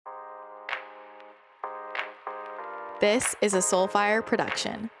This is a Soulfire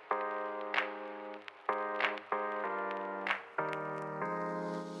production.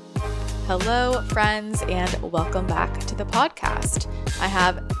 Hello, friends, and welcome back to the podcast. I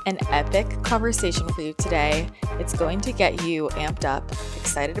have an epic conversation for you today. It's going to get you amped up,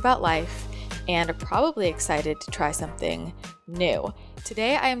 excited about life, and probably excited to try something new.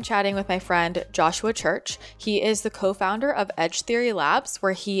 Today, I am chatting with my friend Joshua Church. He is the co-founder of Edge Theory Labs,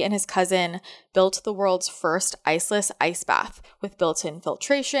 where he and his cousin built the world's first iceless ice bath with built-in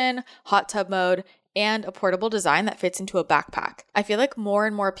filtration, hot tub mode, and a portable design that fits into a backpack. I feel like more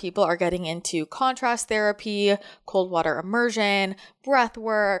and more people are getting into contrast therapy, cold water immersion, breath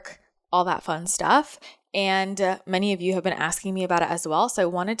work, all that fun stuff. And many of you have been asking me about it as well. So I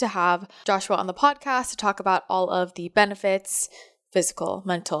wanted to have Joshua on the podcast to talk about all of the benefits, physical,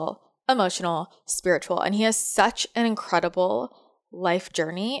 mental, emotional, spiritual. And he has such an incredible life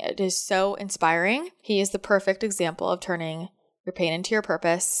journey. It is so inspiring. He is the perfect example of turning your pain into your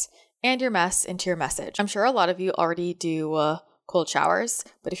purpose and your mess into your message. I'm sure a lot of you already do cold showers,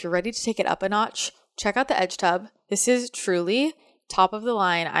 but if you're ready to take it up a notch, check out the Edge Tub. This is truly top of the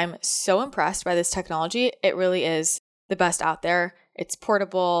line. I'm so impressed by this technology. It really is the best out there. It's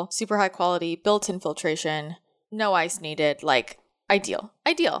portable, super high quality, built-in filtration, no ice needed, like ideal.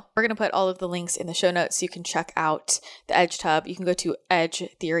 We're going to put all of the links in the show notes so you can check out the Edge Tub. You can go to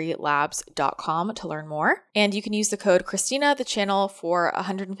edgetheorylabs.com to learn more. And you can use the code Christina, the channel, for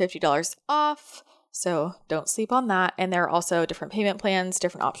 $150 off. So don't sleep on that. And there are also different payment plans,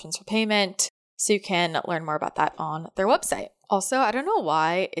 different options for payment. So you can learn more about that on their website. Also, I don't know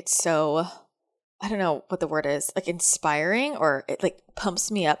why it's so, I don't know what the word is, like inspiring, or it like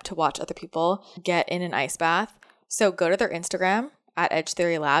pumps me up to watch other people get in an ice bath. So go to their Instagram at Edge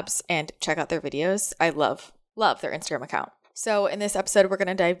Theory Labs and check out their videos. I love their Instagram account. So in this episode, we're going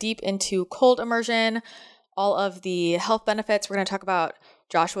to dive deep into cold immersion, all of the health benefits. We're going to talk about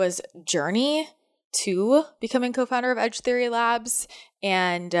Joshua's journey to becoming co-founder of Edge Theory Labs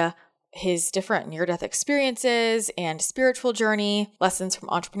and his different near-death experiences and spiritual journey, lessons from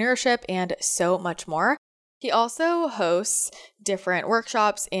entrepreneurship, and so much more. He also hosts different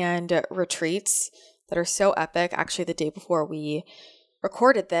workshops and retreats that are so epic. Actually, the day before we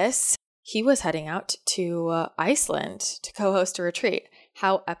recorded this, he was heading out to Iceland to co-host a retreat.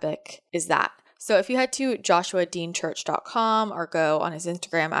 How epic is that? So if you head to joshuadeanchurch.com or go on his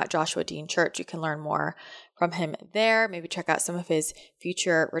Instagram at joshuadeanchurch, you can learn more from him there. Maybe check out some of his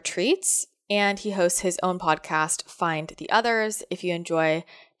future retreats. And he hosts his own podcast, Find the Others. If you enjoy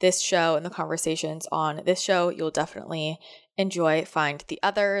this show and the conversations on this show, you'll definitely enjoy Find the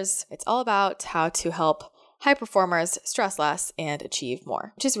Others. It's all about how to help high performers stress less and achieve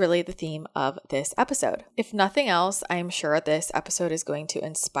more, which is really the theme of this episode. If nothing else, I'm sure this episode is going to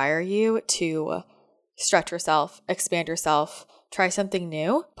inspire you to stretch yourself, expand yourself, try something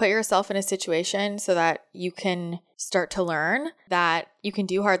new, put yourself in a situation so that you can start to learn that you can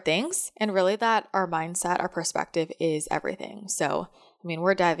do hard things, and really that our mindset, our perspective is everything. So,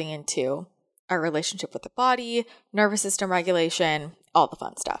 we're diving into our relationship with the body, nervous system regulation, all the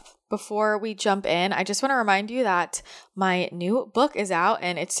fun stuff. Before we jump in, I just want to remind you that my new book is out,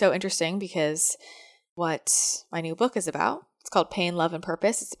 and it's so interesting because what my new book is about, it's called Pain, Love, and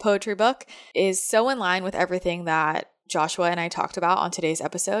Purpose. It's a poetry book, is so in line with everything that Joshua and I talked about on today's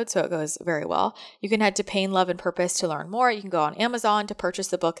episode, so it goes very well. You can head to Pain, Love, and Purpose to learn more. You can go on Amazon to purchase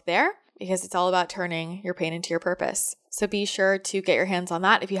the book there because it's all about turning your pain into your purpose. So be sure to get your hands on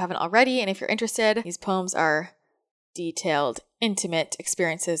that if you haven't already. And if you're interested, these poems are detailed, intimate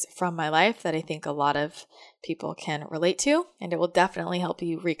experiences from my life that I think a lot of people can relate to, and it will definitely help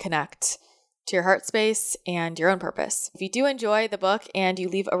you reconnect to your heart space and your own purpose. If you do enjoy the book and you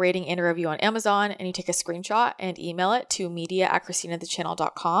leave a rating and a review on Amazon and you take a screenshot and email it to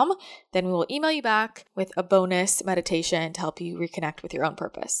media@christinathechannel.com, then we will email you back with a bonus meditation to help you reconnect with your own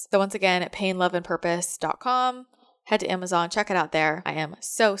purpose. So once again, at painloveandpurpose.com, head to Amazon, check it out there. I am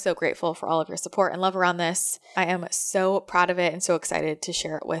so grateful for all of your support and love around this. I am so proud of it and so excited to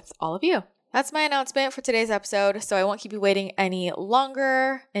share it with all of you. That's my announcement for today's episode, so I won't keep you waiting any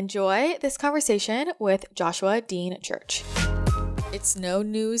longer. Enjoy this conversation with Joshua Dean Church. It's no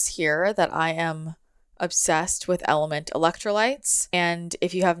news here that I am obsessed with Element electrolytes, and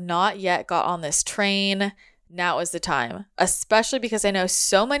if you have not yet got on this train, now is the time, especially because I know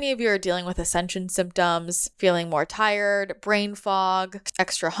so many of you are dealing with ascension symptoms, feeling more tired, brain fog,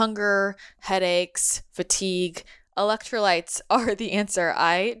 extra hunger, headaches, fatigue. Electrolytes are the answer.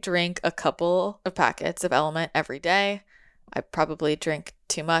 I drink a couple of packets of Element every day. I probably drink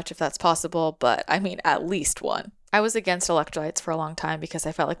too much if that's possible, but at least one. I was against electrolytes for a long time because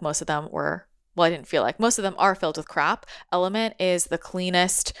I felt like most of them were well, I didn't feel like most of them are filled with crap. Element is the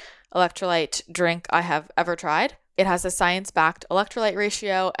cleanest electrolyte drink I have ever tried. It has a science-backed electrolyte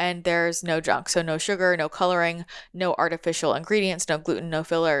ratio and there's no junk. So no sugar, no coloring, no artificial ingredients, no gluten, no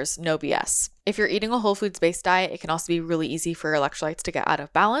fillers, no BS. If you're eating a whole foods-based diet, it can also be really easy for your electrolytes to get out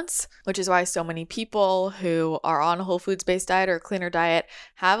of balance, which is why so many people who are on a whole foods-based diet or a cleaner diet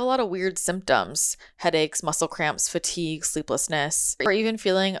have a lot of weird symptoms: headaches, muscle cramps, fatigue, sleeplessness, or even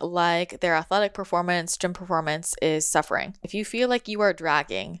feeling like their athletic performance, gym performance is suffering. If you feel like you are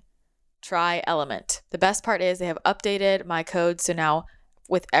dragging, try Element. The best part is they have updated my code. So now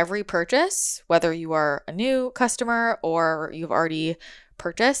with every purchase, whether you are a new customer or you've already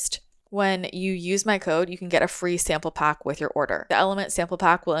purchased, when you use my code, you can get a free sample pack with your order. The Element sample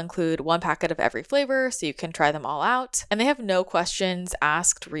pack will include 1 packet of every flavor, so you can try them all out. And they have no questions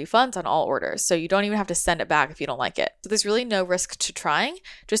asked refunds on all orders, so you don't even have to send it back if you don't like it. So there's really no risk to trying.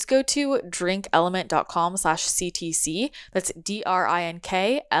 Just go to drinkelement.com/CTC. That's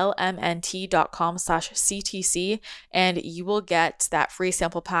DRINKLMNT.com/CTC, and you will get that free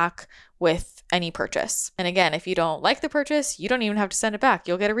sample pack with any purchase. And again, if you don't like the purchase, you don't even have to send it back.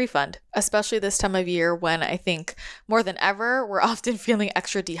 You'll get a refund, especially this time of year when I think more than ever, we're often feeling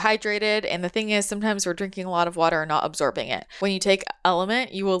extra dehydrated. And the thing is, sometimes we're drinking a lot of water and not absorbing it. When you take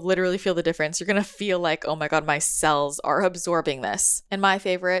Element, you will literally feel the difference. You're going to feel like, oh my God, my cells are absorbing this. And my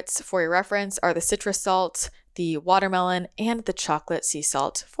favorites for your reference are the citrus salt, the watermelon, and the chocolate sea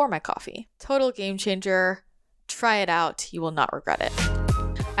salt for my coffee. Total game changer. Try it out. You will not regret it.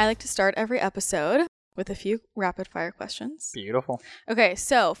 I like to start every episode with a few rapid fire questions. Beautiful. Okay,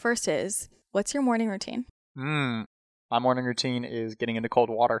 so first is, what's your morning routine? My morning routine is getting into cold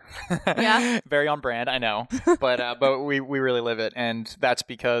water. Yeah. Very on brand, I know. But we really live it. And that's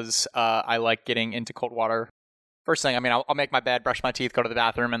because I like getting into cold water. First thing, I mean, I'll make my bed, brush my teeth, go to the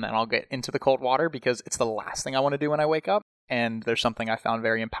bathroom, and then I'll get into the cold water because it's the last thing I want to do when I wake up. And there's something I found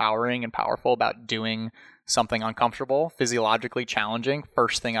very empowering and powerful about doing something uncomfortable, physiologically challenging,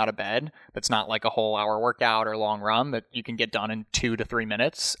 first thing out of bed. That's not like a whole hour workout or long run that you can get done in 2 to 3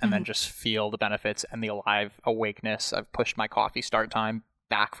 minutes and then just feel the benefits and the alive awakeness. I've pushed my coffee start time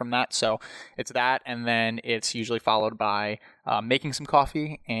back from that. So it's that. And then it's usually followed by making some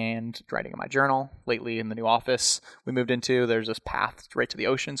coffee and writing in my journal. Lately in the new office we moved into, there's this path right to the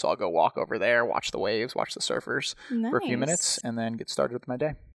ocean. So I'll go walk over there, watch the waves, watch the surfers for a few minutes, and then get started with my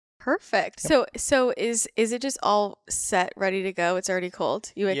day. Perfect. Yep. So is it just all set, ready to go? It's already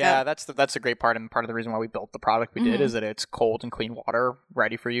cold. You wake up. Yeah, that's the great part, and part of the reason why we built the product we did is that it's cold and clean water,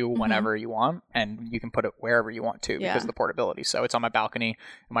 ready for you whenever you want, and you can put it wherever you want to because of the portability. So it's on my balcony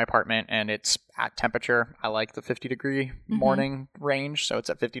in my apartment, and it's at temperature. I like the 50-degree morning range, so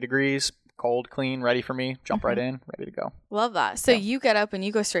it's at 50 degrees. Cold, clean, ready for me. Jump right in, ready to go. Love that. So you get up and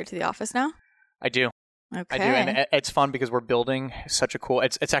you go straight to the office now? I do. Okay. I do, and it's fun because we're building such a cool.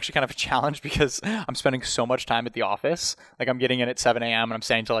 It's actually kind of a challenge because I'm spending so much time at the office. Like I'm getting in at 7 a.m. and I'm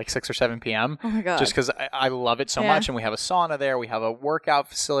staying till like 6 or 7 p.m. Oh my God! Just because I love it so much, and we have a sauna there, we have a workout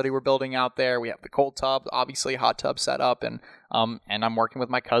facility we're building out there, we have the cold tub, obviously a hot tub set up, and I'm working with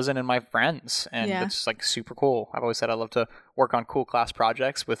my cousin and my friends, and it's like super cool. I've always said I love to work on cool class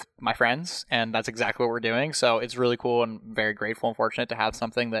projects with my friends, and that's exactly what we're doing. So it's really cool and very grateful and fortunate to have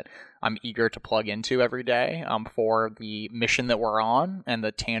something that I'm eager to plug into every day for the mission that we're on and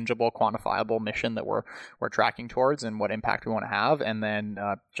the tangible, quantifiable mission that we're tracking towards and what impact we want to have, and then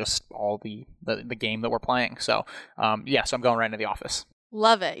just all the game that we're playing. So so I'm going right into the office.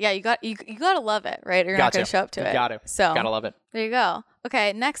 Love it. Yeah, you got to love it, right? Or you're not going to show up to it. Got to. So got to love it. There you go.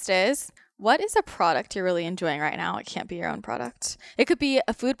 Okay, next is, what is a product you're really enjoying right now? It can't be your own product. It could be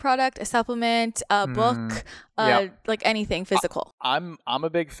a food product, a supplement, a book, like anything physical. I'm a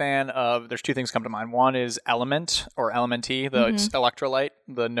big fan of, there's 2 things come to mind. One is Element or LMNT, the electrolyte,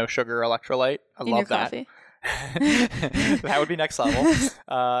 the no sugar electrolyte. I love that. Coffee. That would be next level.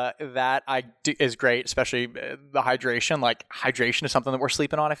 That is great, especially the hydration. Like hydration is something that we're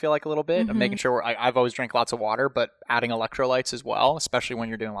sleeping on, I feel like, a little bit. Making sure I've always drank lots of water, but adding electrolytes as well, especially when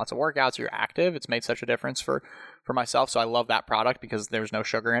you're doing lots of workouts or you're active, it's made such a difference for myself. So I love that product because there's no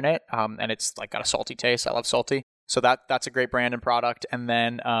sugar in it, and it's like got a salty taste. I love salty. So that's a great brand and product. And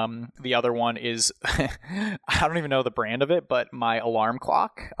then the other one is, I don't even know the brand of it, but my alarm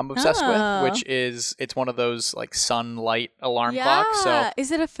clock I'm obsessed with, which is, it's one of those like sunlight alarm clocks. So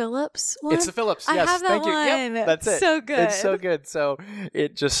is it a Philips one? It's a Philips. Yes, I have that thank one. you. Yep, that's it. So good. It's so good. So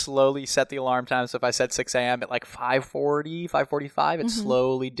it just slowly set the alarm time. So if I said 6 a.m. at like 5:40, 5:45, it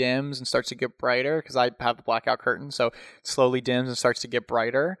slowly dims and starts to get brighter because I have the blackout curtain. So it slowly dims and starts to get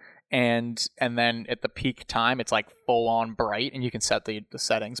brighter. And then at the peak time, it's like full on bright, and you can set the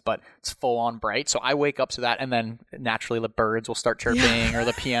settings, but it's full on bright. So I wake up to that, and then naturally the birds will start chirping or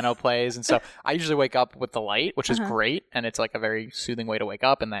the piano plays. And so I usually wake up with the light, which is great. And it's like a very soothing way to wake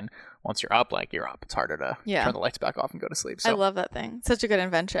up. And then once you're up, like you're up. It's harder to turn the lights back off and go to sleep. So I love that thing. Such a good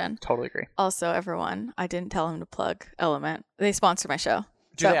invention. Totally agree. Also, everyone, I didn't tell him to plug Element. They sponsor my show.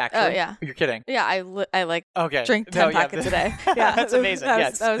 Do they actually? Oh, yeah. You're kidding. Yeah, I like drink 10 packets a day. Yeah, that's amazing.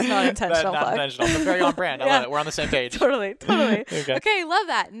 That was not intentional. Not intentional, but very on brand. I love it. We're on the same page. Totally. Okay, love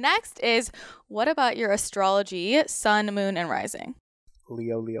that. Next is, what about your astrology, sun, moon, and rising?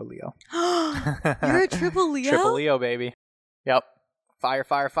 Leo. You're a triple Leo? Triple Leo, baby. Yep.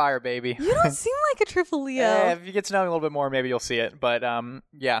 Fire, baby. You don't seem like a triple Leo. If you get to know me a little bit more, maybe you'll see it. But I'm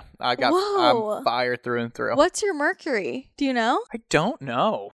fire through and through. What's your Mercury? Do you know? I don't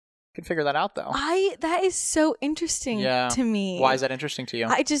know. Can figure that out though. That is so interesting to me. Why is that interesting to you?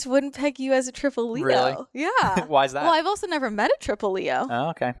 I just wouldn't peg you as a triple Leo. Really? Yeah. Why is that? Well, I've also never met a triple Leo. Oh,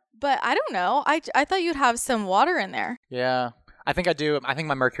 okay. But I don't know. I thought you'd have some water in there. Yeah. I think I do. I think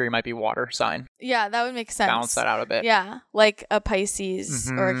my Mercury might be water sign. Yeah, that would make sense. Balance that out a bit. Yeah, like a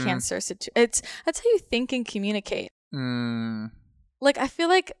Pisces or a Cancer situation. That's how you think and communicate. Like, I feel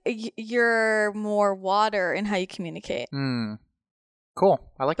like you're more water in how you communicate. Cool.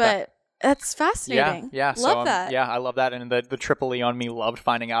 I like that. But that's fascinating. Yeah. Love that. Yeah, I love that. And the triple Leo on me loved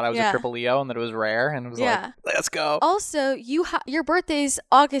finding out I was a triple Leo and that it was rare. And it was like, let's go. Also, your birthday's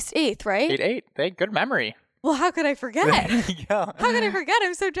August 8th, right? 8/8. They good memory. Well, how could I forget? How could I forget?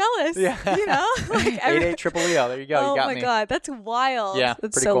 I'm so jealous. Yeah. You know? Like 8/8 triple Leo. There you go. Oh you got me. my God. That's wild. Yeah.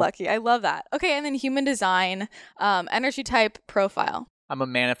 That's so cool. lucky. I love that. Okay. And then human design, energy type, profile. I'm a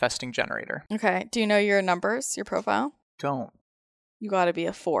manifesting generator. Okay. Do you know your numbers, your profile? Don't. You got to be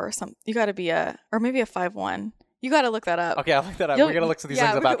a 4 or something. You got to be or maybe a 5/1. You got to look that up. Okay, I'll look that up. We got to look some of these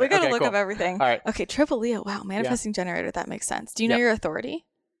things up. We got to look up everything. All right. Okay. Triple Leo. Wow. Manifesting generator. That makes sense. Do you know your authority?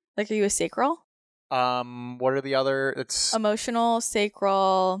 Like, are you a sacral? What are the other? It's emotional,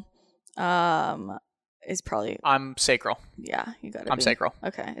 sacral, is probably. I'm sacral. Yeah, you got to. I'm sacral.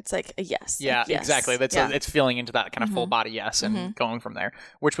 Okay, it's like a yes. Yeah, like yes. Exactly. That's it's feeling into that kind of full body yes and going from there,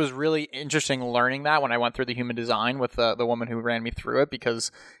 which was really interesting learning that when I went through the human design with the woman who ran me through it,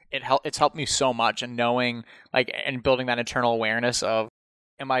 because it's helped me so much, and knowing and building that internal awareness of,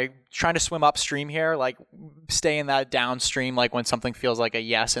 am I trying to swim upstream here? Like, stay in that downstream, like when something feels like a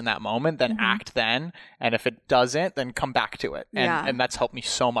yes in that moment, then act then. And if it doesn't, then come back to it. And that's helped me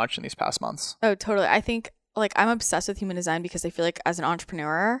so much in these past months. Oh, totally. I think, like, I'm obsessed with human design because I feel like as an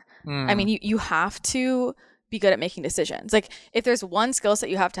entrepreneur, I mean, you have to be good at making decisions. Like, if there's one skill set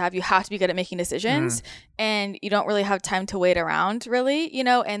you have to be good at making decisions, and you don't really have time to wait around, really, you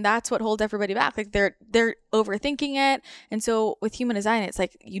know, and that's what holds everybody back. Like, they're overthinking it. And so with human design, it's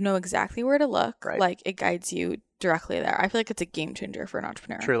like, you know exactly where to look. Right. Like, it guides you directly there. I feel like it's a game changer for an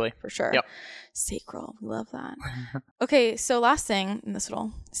entrepreneur. Truly. For sure. Yep. Sacral. We love that. Okay. So last thing in this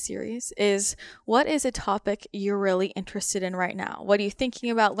little series is, what is a topic you're really interested in right now? What are you thinking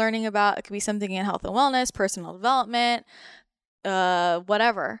about, learning about? It could be something in health and wellness, personal development,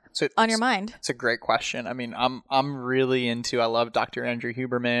 whatever on your mind. It's a great question. I mean, I'm really into, I love Dr. Andrew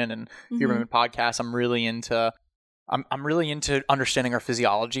Huberman and Huberman podcasts. I'm really into understanding our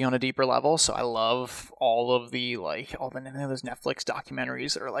physiology on a deeper level. So I love all those Netflix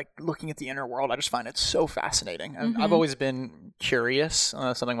documentaries that are like looking at the inner world. I just find it so fascinating. And I've always been curious.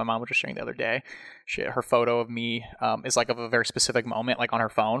 Something my mom was just sharing the other day. Her photo of me is like of a very specific moment, like on her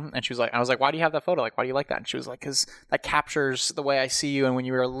phone. And I was like, why do you have that photo? Like, why do you like that? And she was like, because that captures the way I see you. And when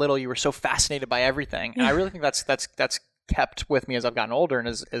you were little, you were so fascinated by everything. And I really think that's kept with me as I've gotten older, and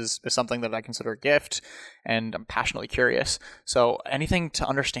is something that I consider a gift, and I'm passionately curious. So anything to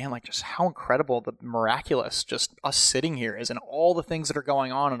understand, like, just how incredible, the miraculous, just us sitting here is, and all the things that are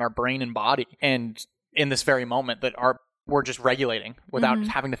going on in our brain and body, and in this very moment that we're just regulating without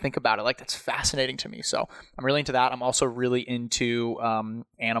having to think about it. Like, that's fascinating to me. So I'm really into that. I'm also really into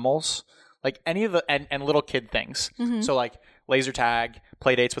animals, like any of the and little kid things. So like laser tag,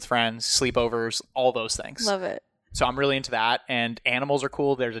 play dates with friends, sleepovers, all those things. Love it. So I'm really into that, and animals are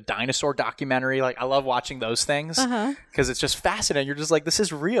cool. There's a dinosaur documentary. Like, I love watching those things because it's just fascinating. You're just like, this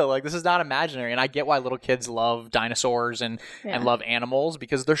is real. Like, this is not imaginary. And I get why little kids love dinosaurs and love animals,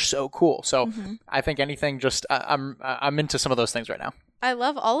 because they're so cool. So I think anything, just I'm into some of those things right now. I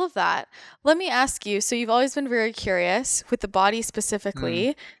love all of that. Let me ask you, so you've always been very curious with the body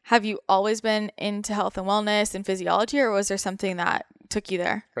specifically. Have you always been into health and wellness and physiology, or was there something that took you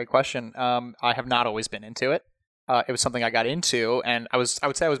there? Great question. I have not always been into it. it was something I got into, and I would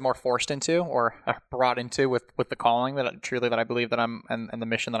say I was more forced into or brought into with the calling that I believe that I'm and the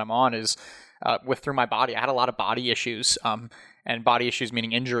mission that I'm on is through my body. I had a lot of body issues, and body issues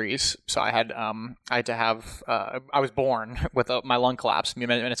meaning injuries. So I had to have I was born with my lung collapsed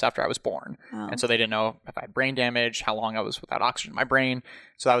minutes after I was born, and so they didn't know if I had brain damage, how long I was without oxygen in my brain.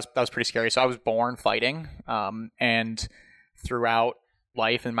 So that was pretty scary. So I was born fighting, and throughout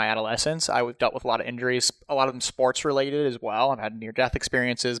life in my adolescence, I dealt with a lot of injuries, a lot of them sports related as well. I've had near-death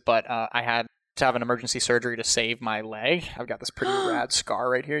experiences, but I had to have an emergency surgery to save my leg. I've got this pretty rad scar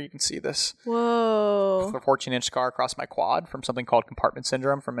right here. You can see this. Whoa. A 14-inch scar across my quad from something called compartment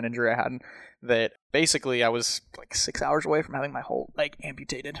syndrome from an injury I had that basically I was like 6 hours away from having my whole leg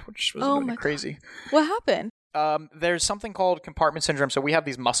amputated, which was really crazy. What happened? There's something called compartment syndrome. So we have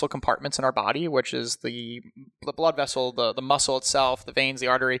these muscle compartments in our body, which is the blood vessel, the muscle itself, the veins, the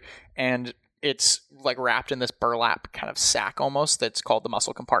artery, and it's like wrapped in this burlap kind of sack almost that's called the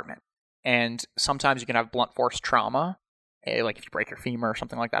muscle compartment. And sometimes you can have blunt force trauma, like if you break your femur or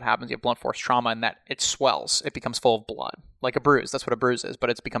something like that happens, you have blunt force trauma, and that it swells. It becomes full of blood, like a bruise. That's what a bruise is,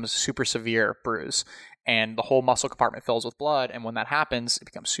 but it's becomes a super severe bruise. And the whole muscle compartment fills with blood, and when that happens, it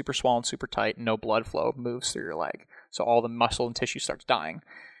becomes super swollen, super tight, and no blood flow moves through your leg. So all the muscle and tissue starts dying.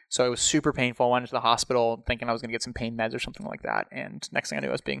 So it was super painful. I went into the hospital thinking I was going to get some pain meds or something like that, and next thing I knew,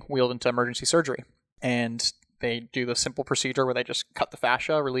 I was being wheeled into emergency surgery. And they do the simple procedure where they just cut the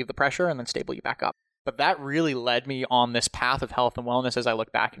fascia, relieve the pressure, and then stable you back up. But that really led me on this path of health and wellness as I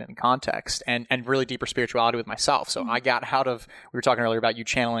look back at it in context and really deeper spirituality with myself. So I got out of, we were talking earlier about you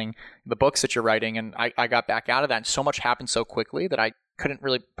channeling the books that you're writing, and I got back out of that. And so much happened so quickly that I couldn't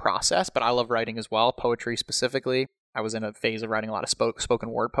really process, but I love writing as well, poetry specifically. I was in a phase of writing a lot of spoken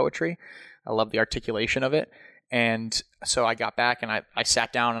word poetry. I love the articulation of it. And so I got back and I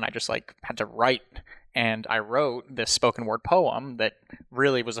sat down and I just like had to write. And I wrote this spoken word poem that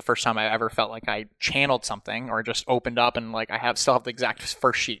really was the first time I ever felt like I channeled something or just opened up, and like I still have the exact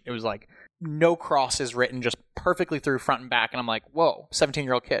first sheet. It was like no crosses written, just perfectly through front and back. And I'm like, whoa,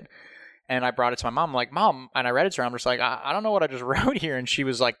 17-year-old kid. And I brought it to my mom. I'm like, Mom, and I read it to her. I'm just like, I don't know what I just wrote here. And she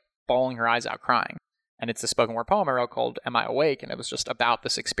was like bawling her eyes out crying. And it's a spoken word poem I wrote called Am I Awake? And it was just about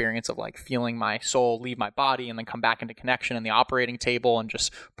this experience of like feeling my soul leave my body and then come back into connection in the operating table and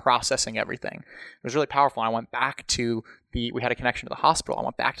just processing everything. It was really powerful. And I went back to we had a connection to the hospital. I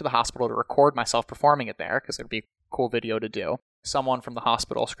went back to the hospital to record myself performing it there because it would be a cool video to do. Someone from the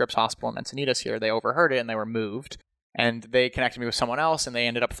hospital, Scripps Hospital in Encinitas here, they overheard it and they were moved. And they connected me with someone else, and they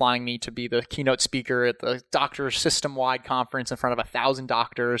ended up flying me to be the keynote speaker at the doctors system-wide conference in front of 1,000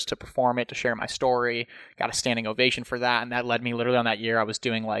 doctors to perform it, to share my story. Got a standing ovation for that, and that led me literally on that year. I was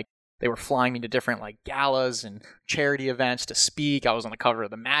doing like, they were flying me to different like galas and charity events to speak. I was on the cover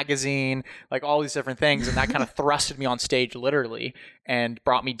of the magazine, like all these different things, and that kind of thrusted me on stage literally and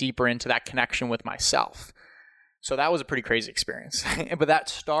brought me deeper into that connection with myself. So that was a pretty crazy experience. But that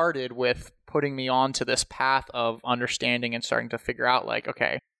started with putting me onto this path of understanding and starting to figure out like,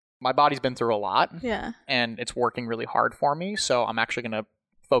 okay, my body's been through a lot. Yeah. And it's working really hard for me. So I'm actually going to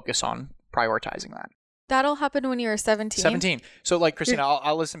focus on prioritizing that. That'll happen when you were 17. 17. So like, Christina,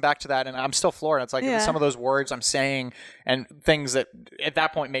 I'll listen back to that and I'm still floored. It's like some of those words I'm saying and things that at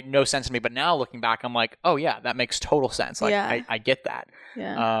that point made no sense to me. But now looking back, I'm like, oh yeah, that makes total sense. Like I get that.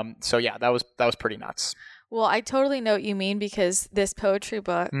 Yeah. So yeah, that was pretty nuts. Well, I totally know what you mean because this poetry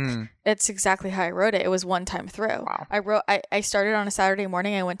book, it's exactly how I wrote it. It was one time through. Wow. I started on a Saturday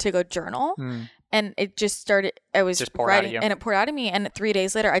morning. I went to go journal and it just started. I was just writing and it poured out of me. And 3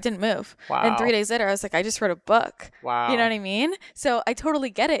 days later, I didn't move. Wow. And 3 days later, I was like, I just wrote a book. Wow. You know what I mean? So I totally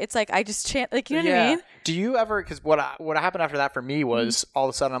get it. It's like, I just chant, like, you know what I mean? Do you ever, because what happened after that for me was all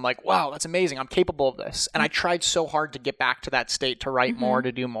of a sudden I'm like, wow, that's amazing. I'm capable of this. And I tried so hard to get back to that state, to write more,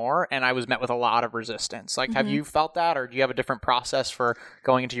 to do more. And I was met with a lot of resistance. Like, have you felt that, or do you have a different process for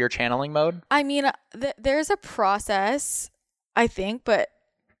going into your channeling mode? I mean, there's a process, I think, but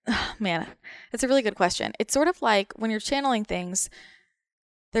man, it's a really good question. It's sort of like when you're channeling things,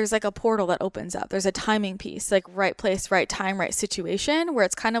 there's like a portal that opens up. There's a timing piece, like right place, right time, right situation, where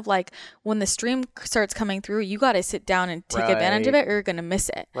it's kind of like when the stream starts coming through, you got to sit down and take advantage of it or you're going to miss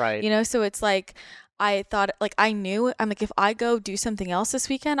it. Right. You know, so it's like, I thought, like, I'm like, if I go do something else this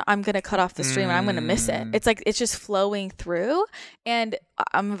weekend, I'm going to cut off the stream and I'm going to miss it. It's like, it's just flowing through, and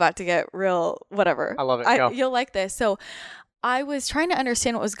I'm about to get real, whatever. I love it. You'll like this. So I was trying to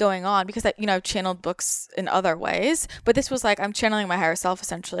understand what was going on because I've channeled books in other ways, but this was like, I'm channeling my higher self,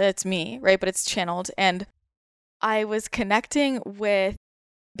 essentially. It's me, right? But it's channeled. And I was connecting with,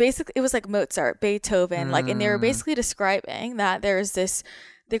 basically, it was like Mozart, Beethoven, like, and they were basically describing that there's this,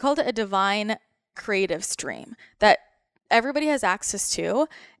 they called it a divine creative stream that everybody has access to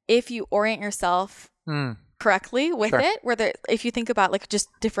if you orient yourself correctly with it, if you think about like just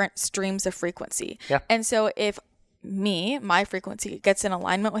different streams of frequency. Yeah. And so if my frequency gets in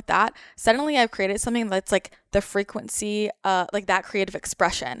alignment with that, suddenly I've created something that's like the frequency, like that creative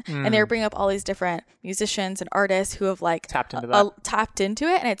expression. And they bring up all these different musicians and artists who have like tapped into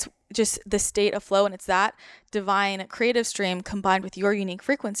it, and it's just the state of flow, and it's that divine creative stream combined with your unique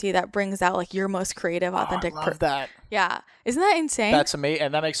frequency that brings out like your most creative, authentic. I love that. Yeah, isn't that insane? That's amazing,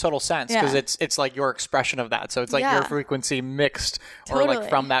 and that makes total sense because it's like your expression of that. So it's like your frequency mixed, or like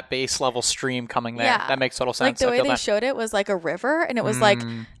from that base level stream coming there. Yeah. That makes total sense. Like the way they showed it was like a river, and it was like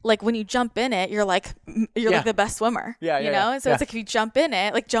when you jump in it, you're like the best swimmer. Yeah, you know. And so it's like if you jump in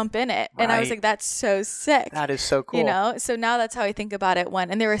it, like jump in it. Right. And I was like, that's so sick. That is so cool. You know. So now that's how I think about it.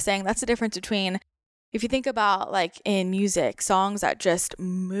 And they were saying that's the difference between, if you think about like in music, songs that just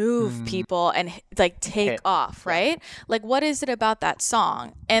move people and like take off, right? Like what is it about that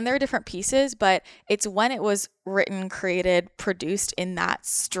song? And there are different pieces, but it's when it was written, created, produced in that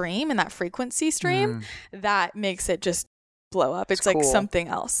stream, in that frequency stream, that makes it just blow up. It's like cool. Something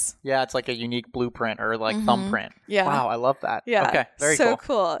else. Yeah, it's like a unique blueprint or like thumbprint. Yeah. Wow, I love that. Yeah. Okay, very so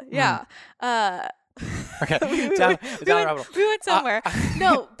cool. Yeah. Okay. we went somewhere.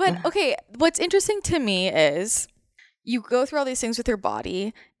 No, but okay. What's interesting to me is you go through all these things with your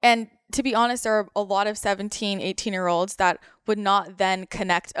body. And to be honest, there are a lot of 17, 18-year-olds that would not then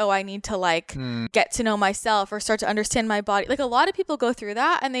connect, I need to like get to know myself or start to understand my body. Like a lot of people go through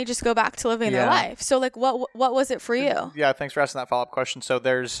that and they just go back to living their life. So like what was it for you? Yeah, thanks for asking that follow-up question. So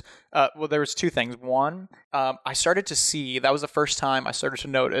there was two things. One, I started to see, that was the first time I started to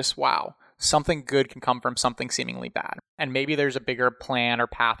notice, wow, something good can come from something seemingly bad. And maybe there's a bigger plan or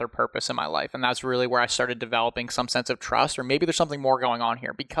path or purpose in my life. And that's really where I started developing some sense of trust, or maybe there's something more going on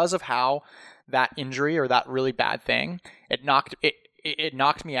here because of how that injury or that really bad thing, it knocked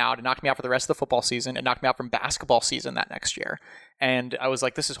me out. It knocked me out for the rest of the football season. It knocked me out from basketball season that next year. And I was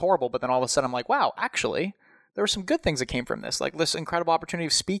like, this is horrible. But then all of a sudden I'm like, wow, actually, there were some good things that came from this, like this incredible opportunity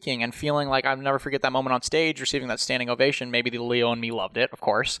of speaking and feeling like I'll never forget that moment on stage, receiving that standing ovation. Maybe the Leo and me loved it, of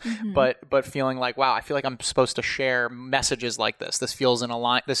course, but feeling like, wow, I feel like I'm supposed to share messages like this. This feels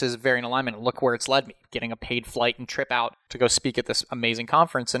this is very in alignment. And look where it's led me, getting a paid flight and trip out to go speak at this amazing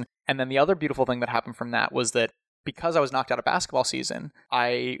conference. And then the other beautiful thing that happened from that was that because I was knocked out of basketball season,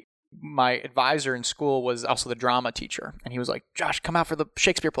 my advisor in school was also the drama teacher. And he was like, Josh, come out for the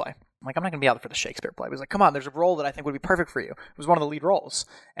Shakespeare play. I'm like, I'm not going to be out for the Shakespeare play. He was like, come on, there's a role that I think would be perfect for you. It was one of the lead roles.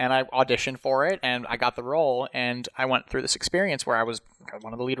 And I auditioned for it, and I got the role, and I went through this experience where I was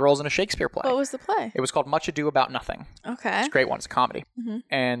one of the lead roles in a Shakespeare play. What was the play? It was called Much Ado About Nothing. Okay. It's a great one. It's a comedy.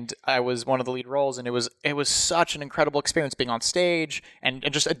 And I was one of the lead roles, and it was such an incredible experience being on stage and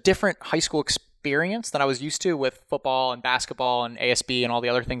just a different high school experience that I was used to with football and basketball and ASB and all the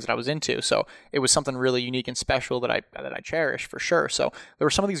other things that I was into. So it was something really unique and special that I cherish for sure. So there were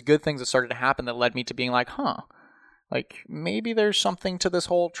some of these good things that started to happen that led me to being like, like maybe there's something to this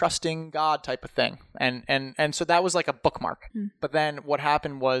whole trusting God type of thing. And so that was like a bookmark. But then what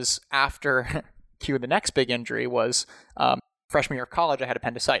happened was after cue the next big injury was freshman year of college, I had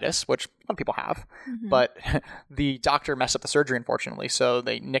appendicitis, which a lot of people have, but the doctor messed up the surgery, unfortunately. So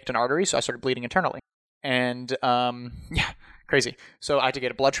they nicked an artery. So I started bleeding internally. And crazy. So I had to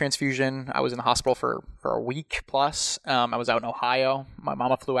get a blood transfusion. I was in the hospital for a week plus. I was out in Ohio. My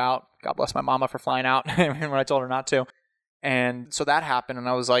mama flew out. God bless my mama for flying out when I told her not to. And so that happened, and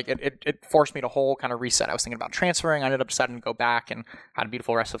I was like, it forced me to whole kind of reset. I was thinking about transferring. I ended up deciding to go back and had a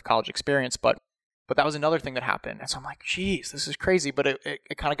beautiful rest of college experience, but that was another thing that happened. And so I'm like, geez, this is crazy. But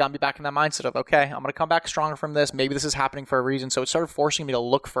it kind of got me back in that mindset of, okay, I'm going to come back stronger from this. Maybe this is happening for a reason. So it started forcing me to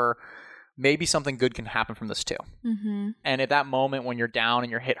look for maybe something good can happen from this too. And at that moment when you're down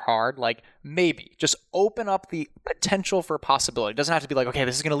and you're hit hard, like maybe just open up the potential for a possibility. It doesn't have to be like, okay,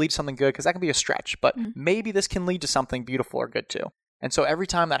 this is going to lead to something good, because that can be a stretch. But maybe this can lead to something beautiful or good too. And so every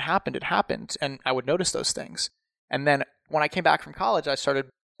time that happened, it happened. And I would notice those things. And then when I came back from college, I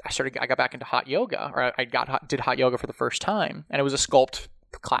got back into hot yoga, or did hot yoga for the first time. And it was a sculpt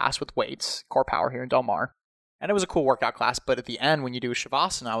class with weights, Core Power here in Del Mar. And it was a cool workout class. But at the end, when you do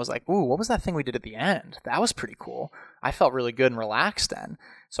Shavasana, I was like, ooh, what was that thing we did at the end? That was pretty cool. I felt really good and relaxed then.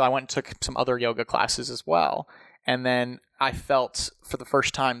 So I went and took some other yoga classes as well. And then I felt for the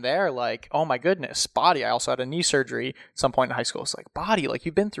first time there, like, oh my goodness, body. I also had a knee surgery at some point in high school. It's like, body, like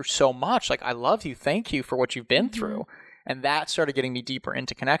you've been through so much. Like, I love you. Thank you for what you've been through. And that started getting me deeper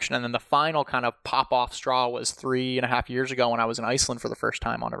into connection. And then the final kind of pop-off straw was 3.5 years ago when I was in Iceland for the first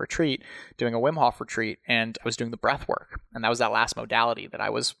time on a retreat, doing a Wim Hof retreat, and I was doing the breath work. And that was that last modality that I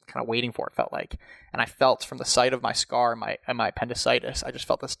was kind of waiting for, it felt like. And I felt from the site of my scar and my appendicitis, I just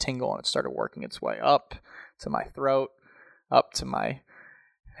felt this tingle, and it started working its way up to my throat, up to my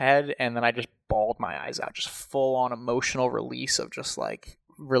head, and then I just bawled my eyes out, just full-on emotional release of just like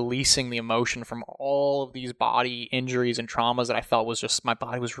releasing the emotion from all of these body injuries and traumas that I felt was just my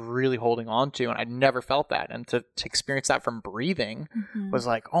body was really holding on to, and I'd never felt that. And to experience that from breathing was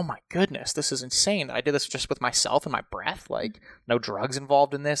like, oh my goodness, this is insane. I did this just with myself and my breath, like no drugs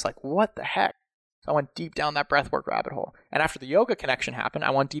involved in this, like what the heck? So I went deep down that breathwork rabbit hole. And after the yoga connection happened, I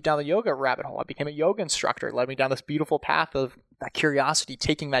went deep down the yoga rabbit hole. I became a yoga instructor. It led me down this beautiful path of that curiosity,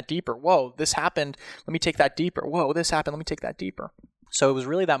 taking that deeper. Whoa, this happened. Let me take that deeper. Whoa, this happened. Let me take that deeper. So it was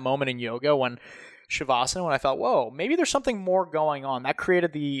really that moment in yoga when Shavasana, when I felt, whoa, maybe there's something more going on. That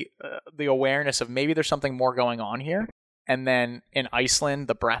created the awareness of maybe there's something more going on here. And then in Iceland,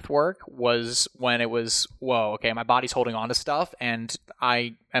 the breath work was when it was, whoa, okay, my body's holding on to stuff, and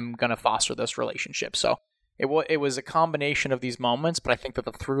I am going to foster this relationship. So it was a combination of these moments, but I think that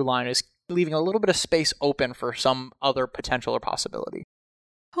the through line is leaving a little bit of space open for some other potential or possibility.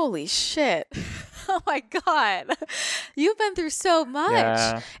 Holy shit. Oh my God. You've been through so much.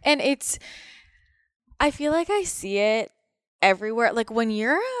 Yeah. And I feel like I see it everywhere. Like when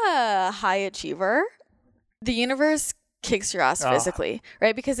you're a high achiever, the universe kicks your ass physically,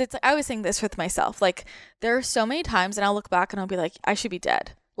 right? Because I was saying this with myself. Like there are so many times, and I'll look back and I'll be like, I should be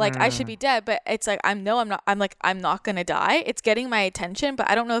dead. Like I should be dead, but it's like I'm not. I'm like I'm not gonna die. It's getting my attention, but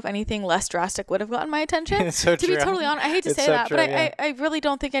I don't know if anything less drastic would have gotten my attention. It's so to true. be totally honest, I hate to say so that, true, but yeah. I really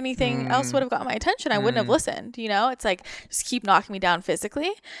don't think anything else would have gotten my attention. I wouldn't have listened. You know, it's like just keep knocking me down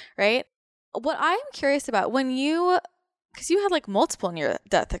physically, right? What I'm curious about because you had like multiple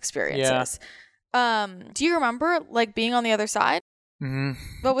near-death experiences. Yeah. Do you remember like being on the other side? Mm-hmm.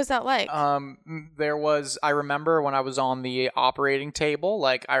 What was that like? I remember when I was on the operating table,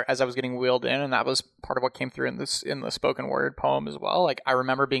 like as I was getting wheeled in, and that was part of what came through in the spoken word poem as well. Like I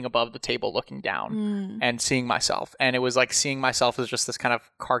remember being above the table looking down and seeing myself. And it was like seeing myself as just this kind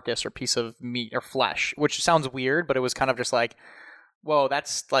of carcass or piece of meat or flesh, which sounds weird, but it was kind of just like, whoa,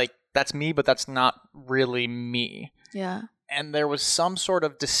 that's me, but that's not really me. Yeah. And there was some sort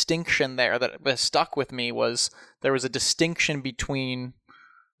of distinction there that stuck with me. There was a distinction between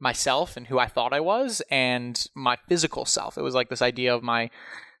myself and who I thought I was and my physical self. It was like this idea of my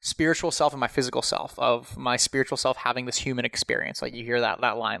spiritual self and my physical self, of my spiritual self having this human experience. Like you hear that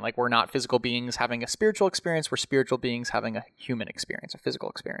line, like we're not physical beings having a spiritual experience, we're spiritual beings having a human experience, a physical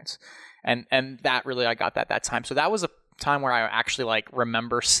experience. And that really, I got that time. So that was a time where I actually like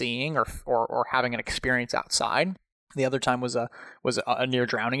remember seeing or having an experience outside. The other time was a near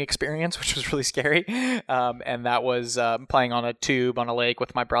drowning experience, which was really scary. And that was playing on a tube on a lake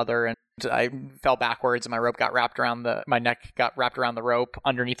with my brother, and I fell backwards and my neck got wrapped around the rope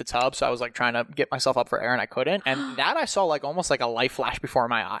underneath the tub. So I was like trying to get myself up for air and I couldn't. And that I saw like almost like a light flash before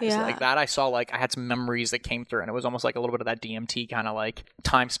my eyes. Yeah. Like that I saw like I had some memories that came through, and it was almost like a little bit of that DMT kind of like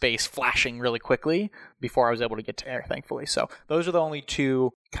time space flashing really quickly before I was able to get to air, thankfully. So those are the only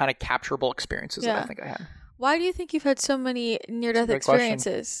two kind of capturable experiences that I think I had. Why do you think you've had so many near-death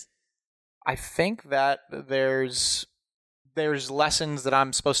experiences? I think that there's lessons that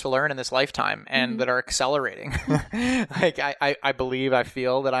I'm supposed to learn in this lifetime and that are accelerating. Like I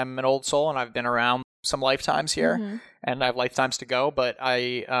feel that I'm an old soul and I've been around some lifetimes here and I have lifetimes to go, but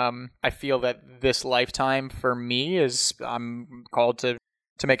I feel that this lifetime for me is I'm called to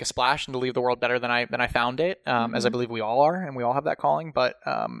make a splash and to leave the world better than I found it, as I believe we all are, and we all have that calling. But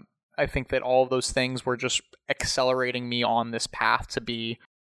I think that all of those things were just accelerating me on this path to be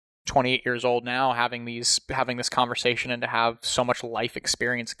 28 years old now, having this conversation and to have so much life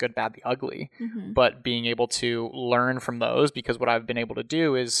experience, good, bad, the ugly, but being able to learn from those, because what I've been able to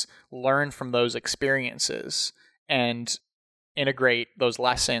do is learn from those experiences and integrate those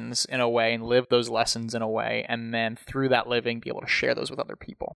lessons in a way and live those lessons in a way, and then through that living be able to share those with other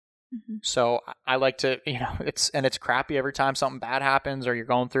people. So I like to, it's crappy every time something bad happens or you're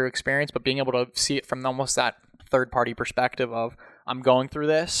going through experience, but being able to see it from almost that third party perspective of I'm going through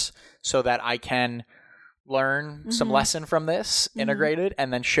this so that I can learn some lesson from this, integrate it,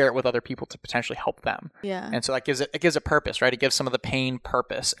 and then share it with other people to potentially help them. Yeah. And so that gives it purpose, right? It gives some of the pain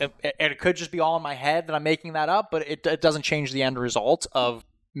purpose. It could just be all in my head that I'm making that up, but it doesn't change the end result of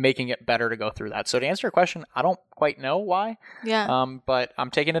making it better to go through that. So to answer your question, I don't quite know why. Yeah. But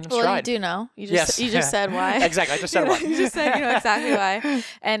I'm taking it in stride. Well, you do know. You just said why. Exactly. I just said why. You just said exactly why.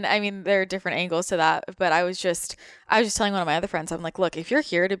 And I mean, there are different angles to that. But I was just telling one of my other friends, I'm like, look, if you're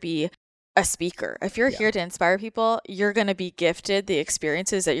here to be a speaker, if you're here to inspire people, you're going to be gifted the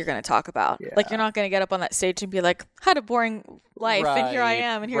experiences that you're going to talk about. Yeah. Like, you're not going to get up on that stage and be like, had a boring life and here I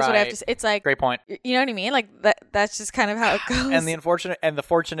am and here's what I have to say. It's like, great point. You know what I mean? Like that's just kind of how it goes. And the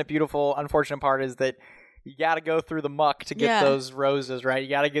fortunate, beautiful, unfortunate part is that you got to go through the muck to get those roses, right? You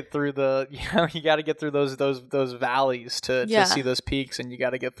got to get through you got to get through those valleys to see those peaks, and you got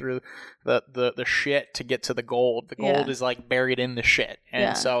to get through the shit to get to the gold. The gold is like buried in the shit.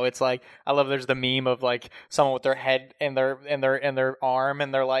 And so it's like, I love, there's the meme of like someone with their head in their arm,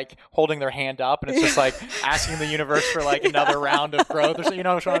 and they're like holding their hand up, and it's just like asking the universe for like another round of growth, or so, you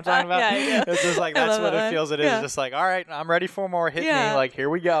know what I'm talking about? Yeah. It's just like, that's what it feels. It is just like, all right, I'm ready for more. Hit me. Like, here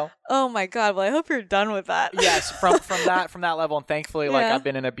we go. Oh my God. Well, I hope you're done with that. Yes, from that level, and thankfully, like, I've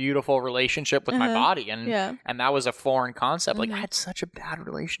been in a beautiful relationship with my body, and that was a foreign concept. Like, I had such a bad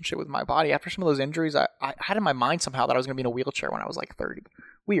relationship with my body after some of those injuries. I had in my mind somehow that I was going to be in a wheelchair when I was like 30.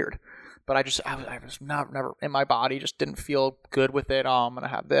 Weird, but I was never in my body. Just didn't feel good with it. I'm gonna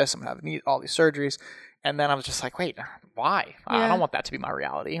have this. I'm gonna have all these surgeries. And then I was just like, wait, why? I don't want that to be my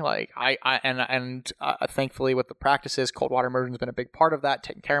reality. Like, thankfully with the practices, cold water immersion has been a big part of that,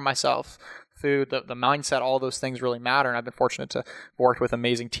 taking care of myself, food, the mindset, all those things really matter. And I've been fortunate to work with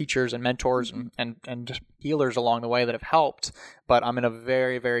amazing teachers and mentors and just healers along the way that have helped. But I'm in a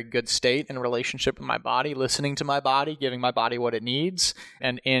very, very good state in relationship with my body, listening to my body, giving my body what it needs,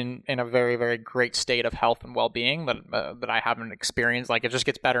 and in a very, very great state of health and well-being that I haven't experienced. Like, it just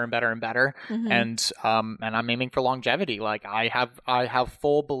gets better and better and better. And I'm aiming for longevity. Like, I have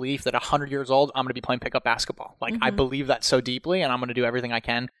full belief that 100 years old, I'm going to be playing pickup basketball. Like, I believe that so deeply, and I'm going to do everything I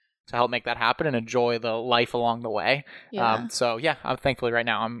can to help make that happen and enjoy the life along the way. I'm thankfully right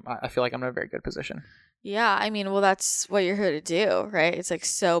now, I feel like I'm in a very good position. Yeah, I mean, well, that's what you're here to do, right? It's like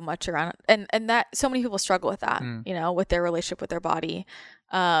so much around, and that so many people struggle with that, you know, with their relationship with their body.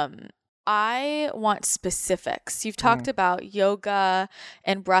 I want specifics. You've talked about yoga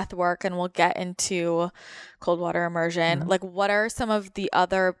and breath work, and we'll get into cold water immersion. Like, what are some of the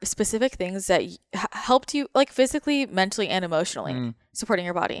other specific things that helped you, like, physically, mentally, and emotionally supporting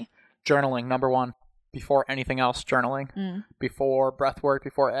your body? Journaling, number one. Before anything else, journaling. Before breath work,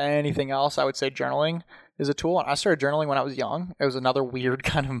 before anything else, I would say journaling is a tool. And I started journaling when I was young. It was another weird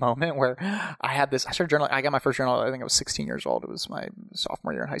kind of moment where I started journaling. I got my first journal, I think I was 16 years old. It was my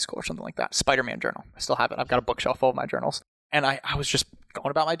sophomore year in high school or something like that. Spider-Man journal. I still have it. I've got a bookshelf full of my journals. And I was just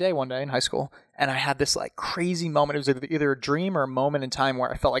going about my day one day in high school, and I had this like crazy moment. It was either a dream or a moment in time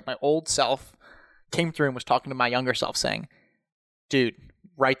where I felt like my old self came through and was talking to my younger self saying, dude,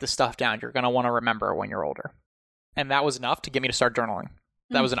 write the stuff down. You're going to want to remember when you're older. And that was enough to get me to start journaling.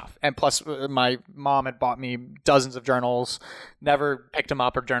 That was enough. And plus, my mom had bought me dozens of journals, never picked them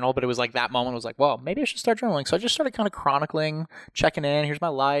up or journal, but it was like that moment was like, whoa, maybe I should start journaling. So I just started kind of chronicling, checking in. Here's my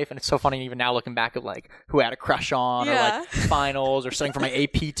life. And it's so funny even now looking back at like who I had a crush on or like finals or studying for my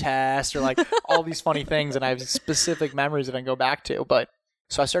AP test or like all these funny things. And I have specific memories that I can go back to. But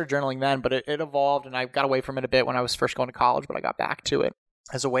so I started journaling then, but it evolved, and I got away from it a bit when I was first going to college, but I got back to it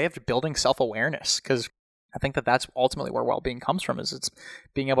as a way of building self-awareness, because I think that that's ultimately where well-being comes from, is it's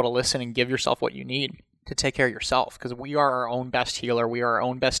being able to listen and give yourself what you need to take care of yourself, because we are our own best healer. We are our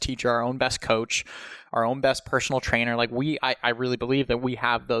own best teacher, our own best coach, our own best personal trainer. Like I really believe that we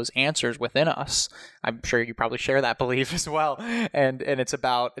have those answers within us. I'm sure you probably share that belief as well. And it's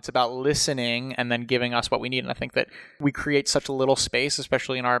about listening and then giving us what we need. And I think that we create such a little space,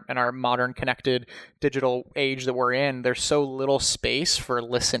 especially in our modern connected digital age that we're in. There's so little space for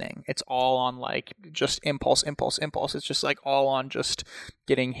listening. It's all on like just impulse. It's just like all on just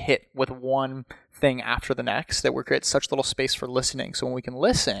getting hit with one thing after the next, that we create such little space for listening. So when we can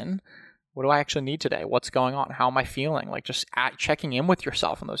listen, what do I actually need today? What's going on? How am I feeling? Like just checking in with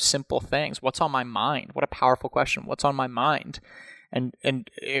yourself on those simple things. What's on my mind? What a powerful question. What's on my mind? And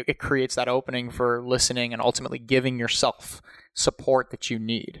it creates that opening for listening and ultimately giving yourself support that you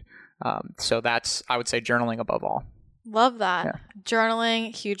need. So that's, I would say, journaling above all. Love that. Yeah.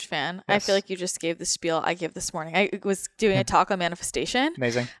 Journaling, huge fan. Yes. I feel like you just gave the spiel I gave this morning. I was doing a talk on manifestation.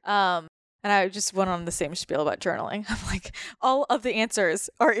 Amazing. And I just went on the same spiel about journaling. I'm like, all of the answers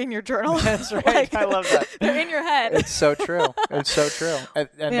are in your journal. That's right. Like, I love that. They're in your head. It's so true. It's so true.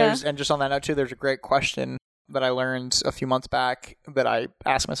 And just on that note too, there's a great question that I learned a few months back that I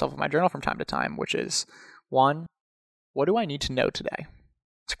ask myself in my journal from time to time, which is, 1, what do I need to know today?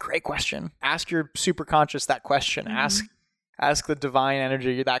 It's a great question. Ask your superconscious that question. Mm-hmm. ask the divine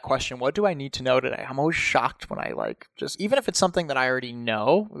energy that question. What do I need to know today? I'm always shocked when I just, even if it's something that I already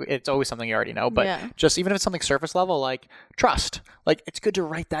know, it's always something you already know, but just even if it's something surface level, like trust, it's good to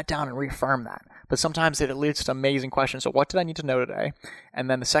write that down and reaffirm that. But sometimes it leads to amazing questions. So what did I need to know today? And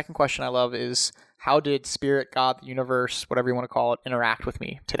then the second question I love is, how did spirit, God, the universe, whatever you want to call it, interact with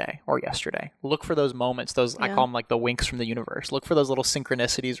me today or yesterday? Look for those moments, I call them the winks from the universe. Look for those little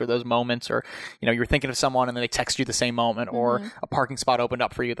synchronicities or those moments, or, you're thinking of someone and then they text you the same moment, or a parking spot opened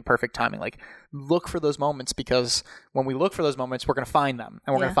up for you at the perfect timing. Look for those moments, because when we look for those moments, we're going to find them,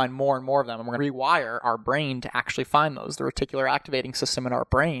 and we're going to find more and more of them, and we're going to rewire our brain to actually find those. The reticular activating system in our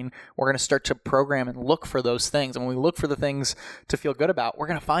brain, we're going to start to program and look for those things. And when we look for the things to feel good about, we're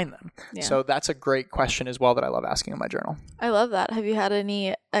going to find them. Yeah. So that's a great question as well that I love asking in my journal. I love that. Have you had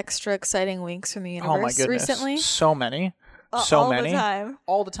any extra exciting winks from the universe recently? So many.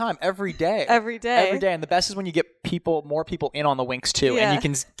 All the time, every day. And the best is when you get more people in on the winks too, and you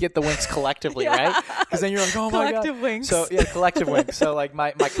can get the winks collectively, right? Because then you're like, oh my God. Collective winks. So collective winks. So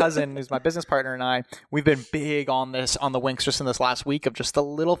my cousin, who's my business partner, and I, we've been big on the winks just in this last week, of just the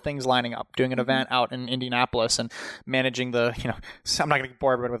little things lining up, doing an event out in Indianapolis and managing I'm not going to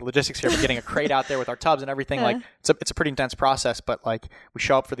bore everybody with logistics here, but getting a crate out there with our tubs and everything. It's a pretty intense process, but we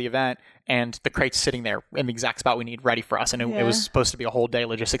show up for the event and the crate's sitting there in the exact spot we need, ready for us. And it was supposed to be a whole day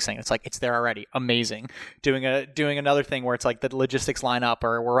logistics thing. It's it's there already. Amazing. Doing another thing where it's the logistics line up,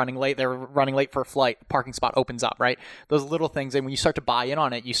 or we're running late. They're running late for a flight. Parking spot opens up, right? Those little things. And when you start to buy in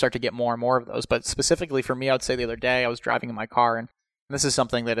on it, you start to get more and more of those. But specifically for me, I would say the other day I was driving in my car, and this is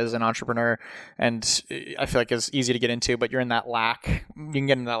something that as an entrepreneur, and I feel like it's easy to get into, but you're in that lack. You can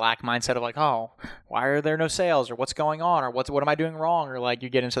get into that lack mindset of oh, why are there no sales, or what's going on, or what am I doing wrong, or you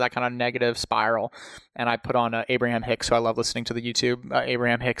get into that kind of negative spiral. And I put on Abraham Hicks, so I love listening to the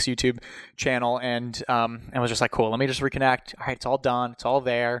Abraham Hicks YouTube channel, and I was just cool, let me just reconnect. All right, it's all done, it's all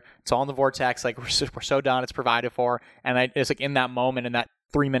there, it's all in the vortex. We're so done, it's provided for. And it's in that moment, in that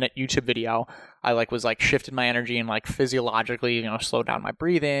 3-minute YouTube video, I was shifted my energy and physiologically, slowed down my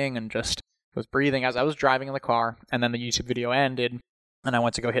breathing, and just was breathing as I was driving in the car. And then the YouTube video ended, and I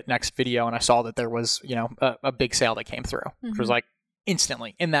went to go hit next video, and I saw that there was, a big sale that came through, which was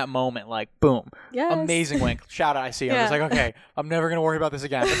instantly in that moment, boom, amazing wink, shout out, I see. I was okay, I'm never going to worry about this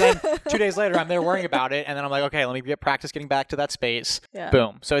again. But then 2 days later, I'm there worrying about it. And then I'm okay, let me practice getting back to that space.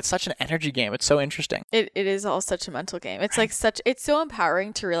 Boom. So it's such an energy game. It's so interesting. It is all such a mental game. It's it's so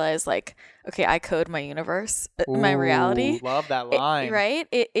empowering to realize okay, I code my universe, my reality. Love that line. Right?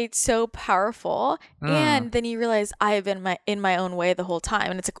 It's so powerful. And then you realize I have been in my own way the whole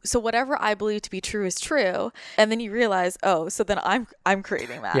time. And it's so whatever I believe to be true is true. And then you realize, oh, so then I'm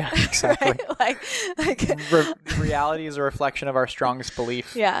creating that. Yeah, exactly. Reality is a reflection of our strongest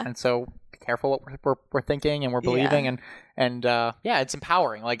belief. Yeah. And so be careful what we're thinking and we're believing. And it's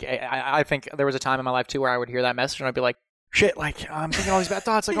empowering. I think there was a time in my life too where I would hear that message and I'd be shit, I'm thinking all these bad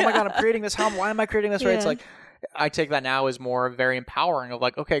thoughts. Oh my God, I'm creating this. Why am I creating this? Right? It's I take that now as more very empowering of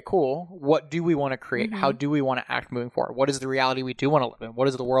okay, cool. What do we want to create? How do we want to act moving forward? What is the reality we do want to live in? What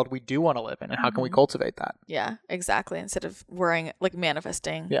is the world we do want to live in? And how can we cultivate that? Yeah, exactly. Instead of worrying,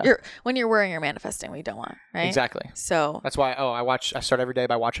 manifesting. Yeah. When you're worrying, you're manifesting. We don't want, right? Exactly. So that's why, I start every day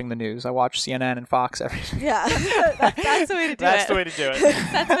by watching the news. I watch CNN and Fox every day. Yeah. That's the way to do it. That's the way to do it.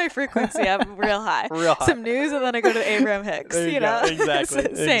 That's my frequency. I'm real high. Real high. Some news, and then I go to Abraham Hicks. There you go.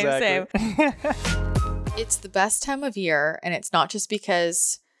 Exactly. Same. It's the best time of year, and it's not just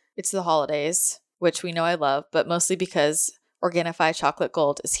because it's the holidays, which we know I love, but mostly because Organifi Chocolate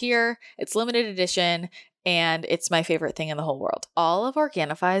Gold is here. It's limited edition, and it's my favorite thing in the whole world. All of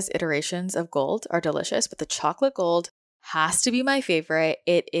Organifi's iterations of gold are delicious, but the chocolate gold has to be my favorite.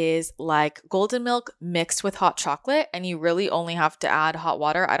 It is like golden milk mixed with hot chocolate, and you really only have to add hot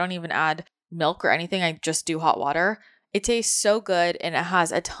water. I don't even add milk or anything. I just do hot water. It tastes so good, and it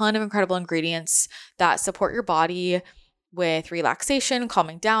has a ton of incredible ingredients that support your body with relaxation,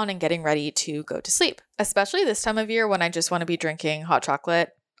 calming down, and getting ready to go to sleep. Especially this time of year when I just want to be drinking hot chocolate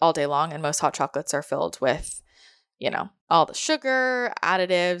all day long, and most hot chocolates are filled with, all the sugar,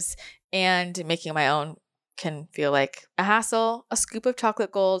 additives, and making my own can feel like a hassle. A scoop of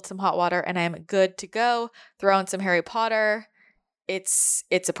chocolate gold, some hot water, and I'm good to go. Throw in some Harry Potter. It's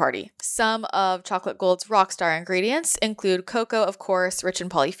a party. Some of Chocolate Gold's rockstar ingredients include cocoa, of course, rich in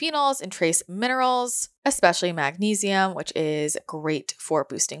polyphenols and trace minerals, especially magnesium, which is great for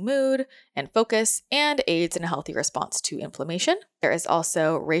boosting mood and focus and aids in a healthy response to inflammation. There is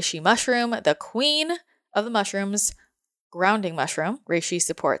also reishi mushroom, the queen of the mushrooms, grounding mushroom. Reishi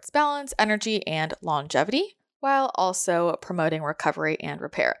supports balance, energy, and longevity. while also promoting recovery and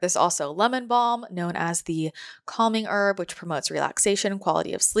repair. There's also lemon balm, known as the calming herb, which promotes relaxation,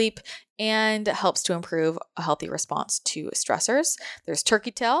 quality of sleep, and helps to improve a healthy response to stressors. There's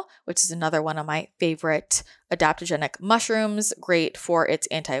turkey tail, which is another one of my favorite adaptogenic mushrooms, great for its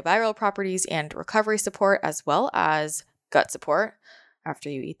antiviral properties and recovery support, as well as gut support after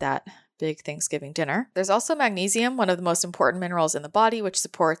you eat that big Thanksgiving dinner. There's also magnesium, one of the most important minerals in the body, which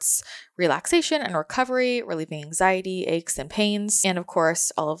supports relaxation and recovery, relieving anxiety, aches, and pains. And of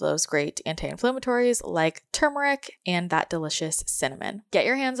course, all of those great anti-inflammatories like turmeric and that delicious cinnamon. Get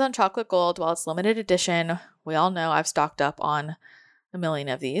your hands on Chocolate Gold while it's limited edition. We all know I've stocked up on a million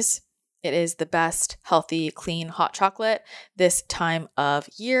of these. It is the best, healthy, clean hot chocolate this time of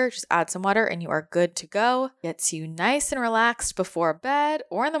year. Just add some water and you are good to go. Gets you nice and relaxed before bed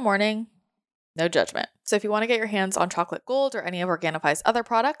or in the morning. No judgment. So if you want to get your hands on Chocolate Gold or any of Organifi's other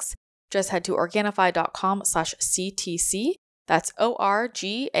products, just head to Organifi.com/CTC. That's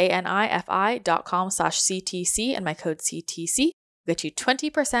ORGANIFI.com/CTC, and my code CTC will get you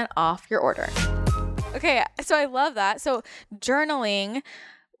 20% off your order. Okay, so I love that. So journaling.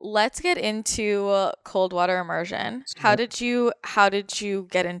 Let's get into cold water immersion. How did you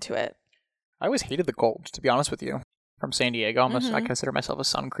get into it? I always hated the cold, to be honest with you. From San Diego, I consider myself a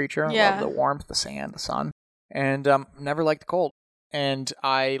sun creature. I love the warmth, the sand, the sun, and never liked the cold. And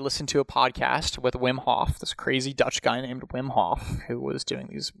I listened to a podcast with Wim Hof, this crazy Dutch guy named Wim Hof, who was doing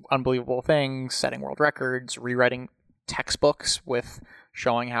these unbelievable things, setting world records, rewriting textbooks with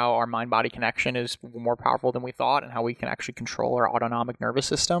showing how our mind-body connection is more powerful than we thought and how we can actually control our autonomic nervous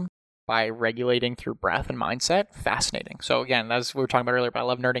system by regulating through breath and mindset. Fascinating. So again, that's what we were talking about earlier, but I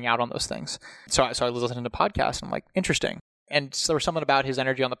love nerding out on those things. So I was listening to podcasts and I'm like, interesting. And so there was something about his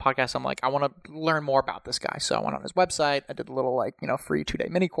energy on the podcast. I'm like, I want to learn more about this guy. So I went on his website. I did a little free 2-day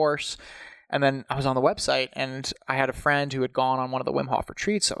mini course. And then I was on the website and I had a friend who had gone on one of the Wim Hof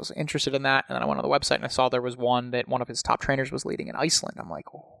retreats. So I was interested in that. And then I went on the website and I saw there was one that one of his top trainers was leading in Iceland. I'm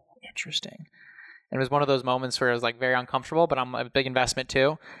like, oh, interesting. And it was one of those moments where I was like very uncomfortable, but I'm a big investment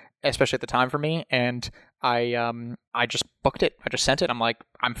too, especially at the time for me. And I just booked it. I just sent it. I'm like,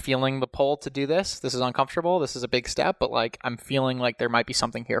 I'm feeling the pull to do this. This is uncomfortable. This is a big step, but like, I'm feeling like there might be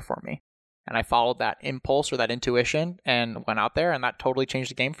something here for me. And I followed that impulse or that intuition and went out there, and that totally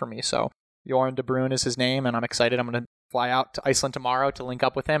changed the game for me. So Jorn de Bruin is his name, and I'm excited. I'm going to fly out to Iceland tomorrow to link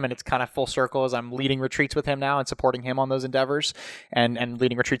up with him, and it's kind of full circle as I'm leading retreats with him now and supporting him on those endeavors and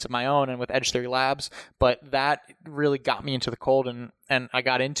leading retreats of my own and with Edge Theory Labs. But that really got me into the cold, and I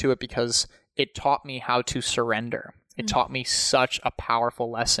got into it because it taught me how to surrender. It taught me such a powerful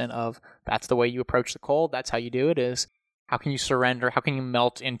lesson of that's the way you approach the cold. That's how you do it, is how can you surrender? How can you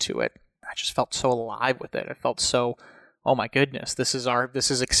melt into it? I just felt so alive with it. I felt so, oh my goodness, this is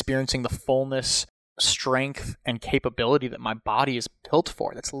experiencing the fullness, strength, and capability that my body is built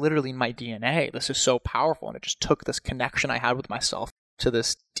for. That's literally my DNA. This is so powerful. And it just took this connection I had with myself to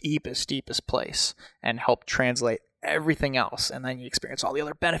this deepest place and helped translate everything else. And then you experience all the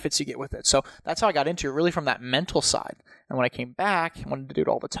other benefits you get with it. So that's how I got into it, really from that mental side. And when I came back, I wanted to do it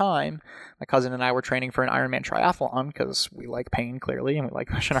all the time. My cousin and I were training for an Ironman triathlon because we like pain, clearly, and we like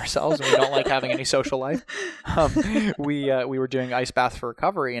pushing ourselves, and we don't like having any social life. We were doing ice bath for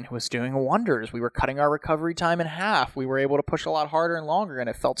recovery, and it was doing wonders. We were cutting our recovery time in half. We were able to push a lot harder and longer, and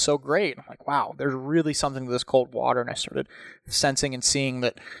it felt so great. I'm like, wow, there's really something to this cold water. And I started sensing and seeing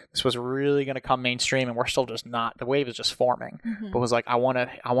that this was really going to come mainstream, and we're still just not. The wave is just forming. But it was like, I want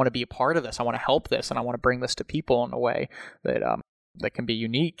to be a part of this. I want to help this, and I want to bring this to people in a way that can be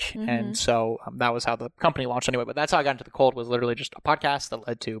unique. And so that was how the company launched anyway. But that's how I got into the cold, was literally just a podcast that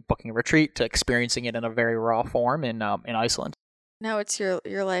led to booking a retreat, to experiencing it in a very raw form in Iceland. Now it's your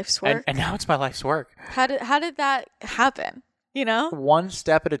life's work. And now it's my life's work. How did that happen? You know? One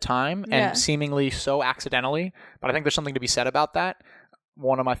step at a time, and seemingly so accidentally. But I think there's something to be said about that.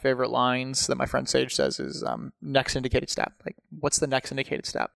 One of my favorite lines that my friend Sage says is next indicated step. Like, what's the next indicated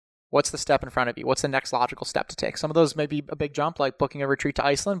step? What's the step in front of you? What's the next logical step to take? Some of those may be a big jump, like booking a retreat to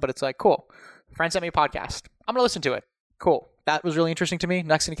Iceland, but it's like, cool. A friend sent me a podcast. I'm going to listen to it. Cool. That was really interesting to me.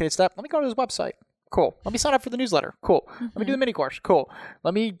 Next indicated step. Let me go to his website. Cool. Let me sign up for the newsletter. Cool. Let me do the mini course. Cool.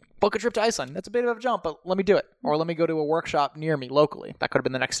 Let me book a trip to Iceland. That's a bit of a jump, but let me do it. Or let me go to a workshop near me locally. That could have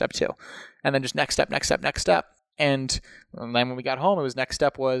been the next step too. And then just next step. And then when we got home, it was next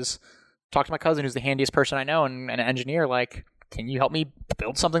step was talk to my cousin, who's the handiest person I know and an engineer. Like, can you help me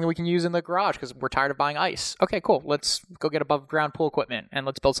build something that we can use in the garage? Because we're tired of buying ice. Okay, cool. Let's go get above ground pool equipment and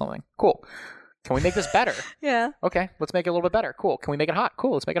let's build something. Cool. Can we make this better? Yeah. Okay, let's make it a little bit better. Cool. Can we make it hot?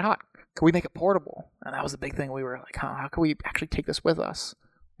 Cool, let's make it hot. Can we make it portable? And that was the big thing. We were like, how can we actually take this with us?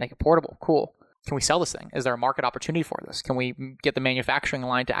 Make it portable. Cool. can we sell this thing? Is there a market opportunity for this? Can we get the manufacturing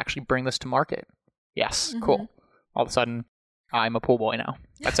line to actually bring this to market? Yes. Cool. All of a sudden, I'm a pool boy now.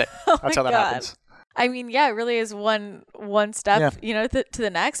 That's it. That's how that happens. I mean, yeah, it really is one step, to the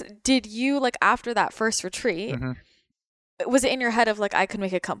next. Did you, like, after that first retreat, was it in your head of, like, I could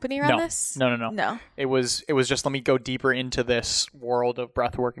make a company around this? No. It was just, let me go deeper into this world of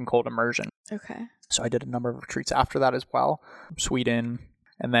breathwork and cold immersion. Okay. So I did a number of retreats after that as well. Sweden.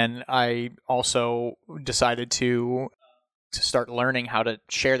 And then I also decided to start learning how to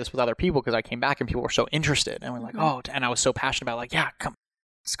share this with other people, because I came back and people were so interested, and we're like, and I was so passionate about, like, yeah, come,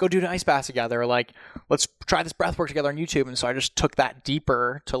 let's go do an ice bath together. Like, let's try this breath work together on YouTube. And so I just took that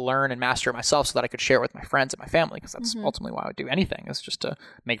deeper to learn and master it myself so that I could share it with my friends and my family, because that's ultimately why I would do anything, is just to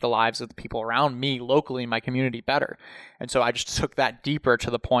make the lives of the people around me locally in my community better. And so I just took that deeper to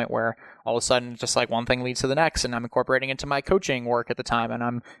the point where all of a sudden, just like one thing leads to the next, and I'm incorporating into my coaching work at the time, and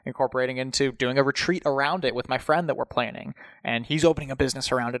I'm incorporating into doing a retreat around it with my friend that we're planning, and he's opening a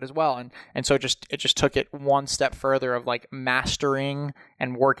business around it as well. And so it just took it one step further of, like, mastering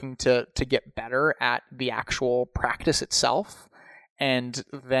and working to get better at the actual practice itself. And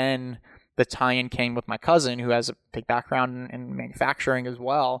then the tie-in came with my cousin, who has a big background in manufacturing as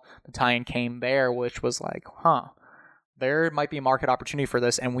well. The tie-in came there, which was like, there might be a market opportunity for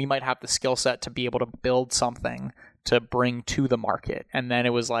this, and we might have the skill set to be able to build something to bring to the market. And then it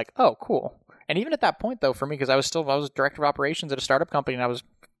was like, oh, cool. And even at that point, though, for me, because I was director of operations at a startup company, and I was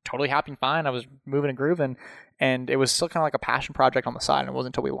totally happy and fine. I was moving and grooving, and it was still kind of like a passion project on the side. And it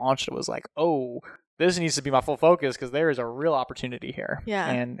wasn't until we launched it was like, oh, this needs to be my full focus, because there is a real opportunity here. Yeah.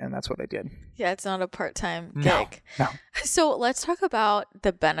 And that's what I did. Yeah, it's not a part-time gig. No. So let's talk about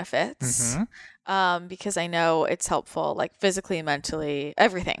the benefits, because I know it's helpful, like physically, mentally,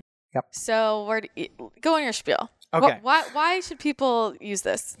 everything. Yep. So go on your spiel. Okay. Why should people use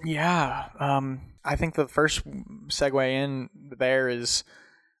this? Yeah. I think the first segue in there is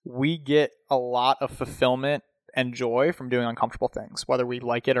we get a lot of fulfillment and joy from doing uncomfortable things, whether we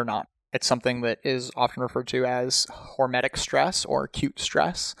like it or not. It's something that is often referred to as hormetic stress or acute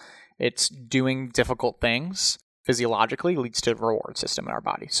stress. It's doing difficult things physiologically leads to a reward system in our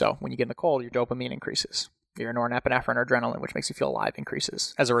body. So when you get in the cold, your dopamine increases. Your norepinephrine or adrenaline, which makes you feel alive,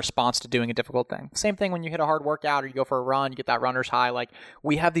 increases as a response to doing a difficult thing. Same thing when you hit a hard workout or you go for a run, you get that runner's high. Like,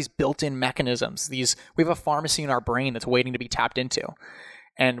 we have these built-in mechanisms. We have a pharmacy in our brain that's waiting to be tapped into.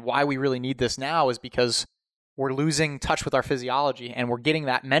 And why we really need this now is because we're losing touch with our physiology, and we're getting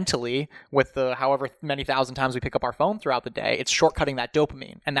that mentally with the however many thousand times we pick up our phone throughout the day. It's shortcutting that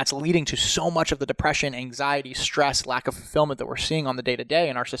dopamine, and that's leading to so much of the depression, anxiety, stress, lack of fulfillment that we're seeing on the day-to-day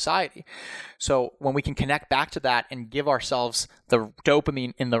in our society. So when we can connect back to that and give ourselves the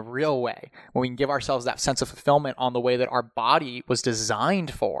dopamine in the real way, when we can give ourselves that sense of fulfillment on the way that our body was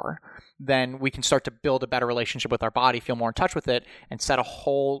designed for, then we can start to build a better relationship with our body, feel more in touch with it, and set a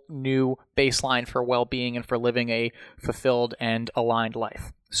whole new baseline for well-being and for living a fulfilled and aligned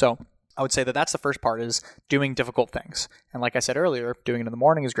life. So I would say that that's the first part, is doing difficult things. And like I said earlier, doing it in the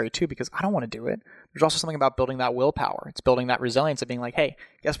morning is great too, because I don't want to do it. There's also something about building that willpower. It's building that resilience of being like, hey,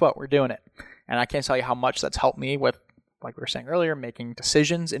 guess what? We're doing it. And I can't tell you how much that's helped me with, like we were saying earlier, making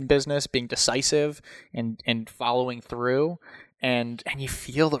decisions in business, being decisive and following through. And you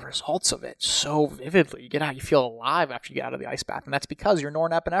feel the results of it so vividly. You get out, you feel alive after you get out of the ice bath. And that's because your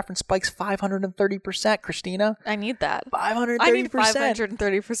norepinephrine spikes 530%, Christina. I need that. 530%. I need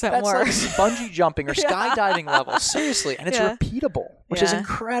 530% more. That's like bungee jumping or skydiving levels. Seriously. And it's repeatable, which is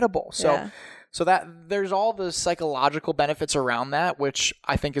incredible. So that there's all the psychological benefits around that, which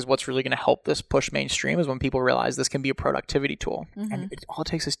I think is what's really going to help this push mainstream, is when people realize this can be a productivity tool. And all it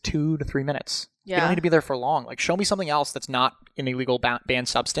takes is 2 to 3 minutes. You don't need to be there for long. Like, show me something else that's not an illegal banned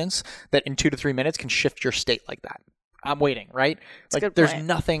substance that in 2 to 3 minutes can shift your state like that. I'm waiting, right? Like, there's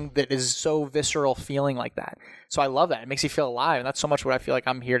nothing that is so visceral feeling like that. So I love that. It makes you feel alive. And that's so much what I feel like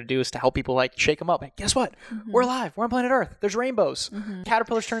I'm here to do, is to help people, like, shake them up. Like, guess what? We're alive. We're on planet Earth. There's rainbows.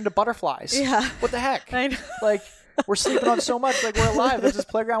 Caterpillars turn into butterflies. Yeah. What the heck? I know. Like, we're sleeping on so much. Like, we're alive. There's this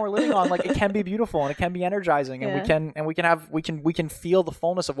playground we're living on. Like, it can be beautiful and it can be energizing, and we can feel the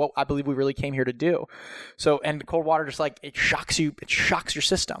fullness of what I believe we really came here to do. So, and cold water, just like, it shocks your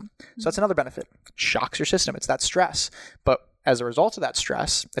system. So that's another benefit. It shocks your system. It's that stress. But as a result of that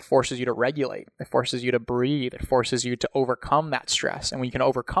stress, it forces you to regulate. It forces you to breathe. It forces you to overcome that stress. And when you can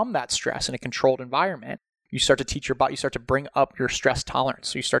overcome that stress in a controlled environment, you start to teach your body, you start to bring up your stress tolerance.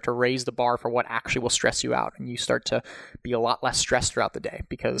 So you start to raise the bar for what actually will stress you out. And you start to be a lot less stressed throughout the day,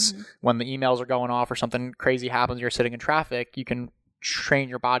 because when the emails are going off or something crazy happens, you're sitting in traffic, you can train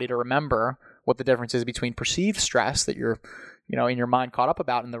your body to remember what the difference is between perceived stress that you're in your mind caught up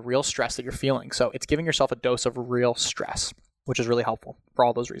about and the real stress that you're feeling. So it's giving yourself a dose of real stress, which is really helpful for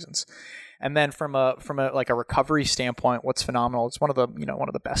all those reasons. And then from a like a recovery standpoint, what's phenomenal, it's one of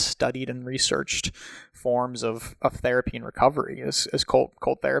the best studied and researched forms of therapy and recovery is cold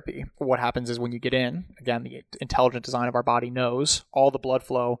therapy. What happens is when you get in, again, the intelligent design of our body knows all the blood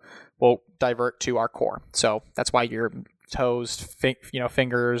flow will divert to our core. So that's why your toes,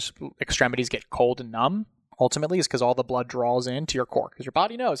 fingers, extremities get cold and numb. Ultimately, is because all the blood draws into your core. Because your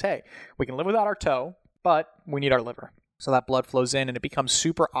body knows, hey, we can live without our toe, but we need our liver. So that blood flows in and it becomes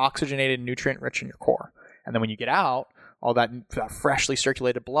super oxygenated and nutrient rich in your core. And then when you get out, all that freshly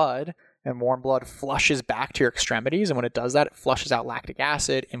circulated blood and warm blood flushes back to your extremities. And when it does that, it flushes out lactic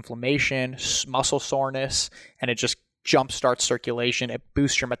acid, inflammation, muscle soreness, and it just jump starts circulation. It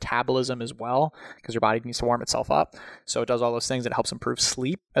boosts your metabolism as well because your body needs to warm itself up. So it does all those things. It helps improve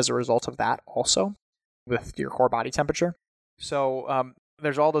sleep as a result of that also with your core body temperature. So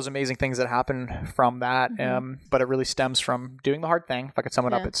there's all those amazing things that happen from that, but it really stems from doing the hard thing. If I could sum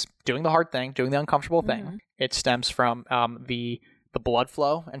it up, it's doing the hard thing, doing the uncomfortable thing. It stems from the blood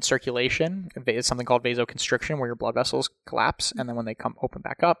flow and circulation. It's something called vasoconstriction, where your blood vessels collapse, and then when they come open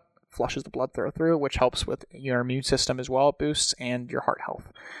back up, flushes the blood through, which helps with your immune system as well, it boosts, and your heart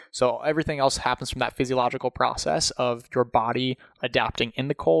health. So everything else happens from that physiological process of your body adapting in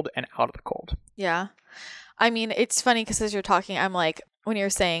the cold and out of the cold. Yeah. I mean, it's funny because as you're talking, I'm like, when you're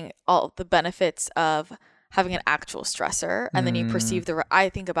saying all the benefits of having an actual stressor and then you perceive I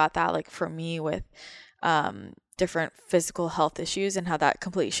think about that like for me with different physical health issues and how that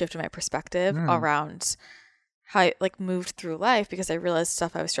completely shifted my perspective around how I like moved through life, because I realized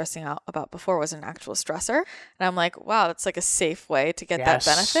stuff I was stressing out about before was an actual stressor. And I'm like, wow, that's like a safe way to get that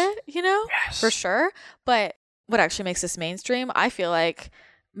benefit, for sure. But what actually makes this mainstream, I feel like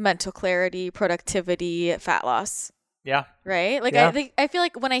mental clarity, productivity, fat loss. Yeah. Right? Like I feel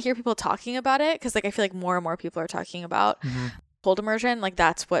like when I hear people talking about it, because like I feel like more and more people are talking about cold immersion, like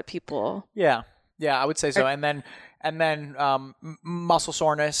that's what people Yeah, I would say so. And then muscle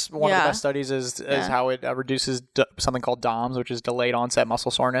soreness, one of the best studies is how it reduces something called DOMS, which is delayed onset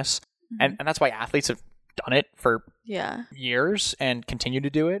muscle soreness. And that's why athletes have done it for years and continue to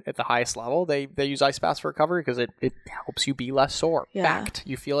do it at the highest level. They use ice baths for recovery because it helps you be less sore. Fact.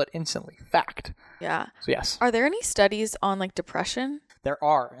 You feel it instantly. Fact. Yeah. So yes. Are there any studies on like depression? There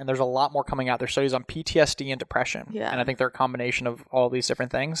are, and there's a lot more coming out. There's studies on PTSD and depression. Yeah. And I think they're a combination of all these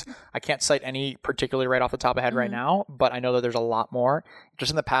different things. I can't cite any particularly right off the top of my head right now, but I know that there's a lot more.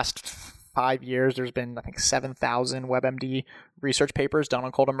 Just in the past 5 years, there's been, I think, 7,000 WebMD research papers done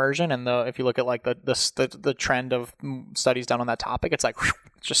on cold immersion. And if you look at like the trend of studies done on that topic, it's like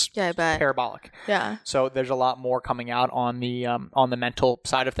just parabolic. Yeah. So there's a lot more coming out on the mental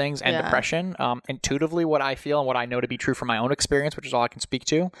side of things and depression. Intuitively, what I feel and what I know to be true from my own experience, which is all I can speak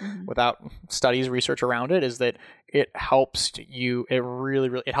to without studies, research around it, is that it helps you. It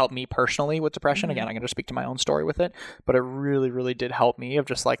really helped me personally with depression. Again, I'm going to speak to my own story with it, but it really did help me of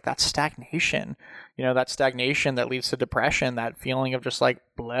just like that stagnation, that stagnation that leads to depression, that feeling of just like,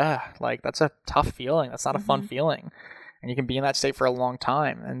 bleh, like that's a tough feeling. That's not a fun feeling. And you can be in that state for a long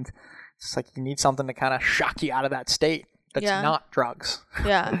time. And it's like you need something to kind of shock you out of that state. That's not drugs.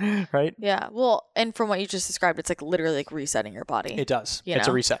 Yeah. Right? Yeah. Well, and from what you just described, it's like literally like resetting your body. It does. It's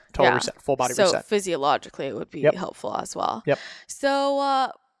a reset. Total reset. Full body reset. So physiologically it would be helpful as well. Yep.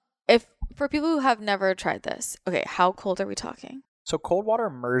 So if for people who have never tried this, okay, how cold are we talking? So cold water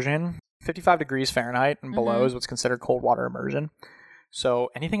immersion, 55 degrees Fahrenheit and below is what's considered cold water immersion. So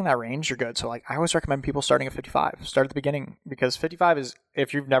anything in that range, you're good. So like I always recommend people starting at 55. Start at the beginning, because 55 is,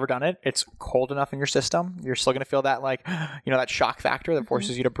 if you've never done it, it's cold enough in your system. You're still going to feel that like, that shock factor that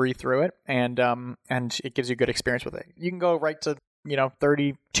forces you to breathe through it. And it gives you a good experience with it. You can go right to,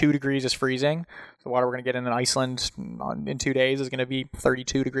 32 degrees is freezing. The water we're going to get in Iceland in 2 days is going to be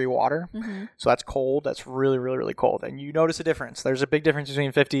 32 degree water. So that's cold. That's really cold. And you notice a difference. There's a big difference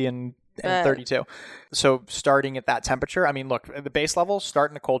between 50 and 32. So starting at that temperature, I mean, look, at the base level, start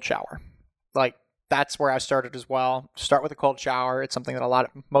in a cold shower. Like that's where I started as well. Start with a cold shower. It's something that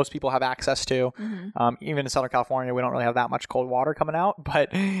most people have access to. Even in Southern California, we don't really have that much cold water coming out,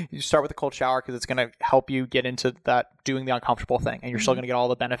 but you start with a cold shower because it's going to help you get into that doing the uncomfortable thing. And you're still going to get all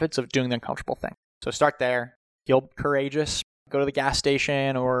the benefits of doing the uncomfortable thing. So start there. Feel courageous. Go to the gas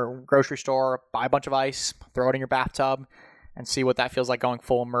station or grocery store, buy a bunch of ice, throw it in your bathtub, and see what that feels like going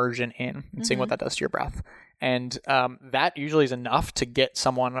full immersion in and seeing what that does to your breath. And that usually is enough to get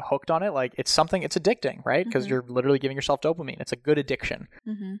someone hooked on it. Like it's addicting, right? Because you're literally giving yourself dopamine. It's a good addiction.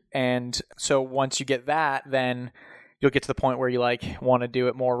 And so once you get that, then you'll get to the point where you like want to do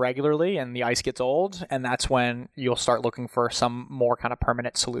it more regularly and the ice gets old. And that's when you'll start looking for some more kind of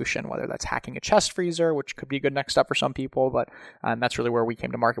permanent solution, whether that's hacking a chest freezer, which could be a good next step for some people. But that's really where we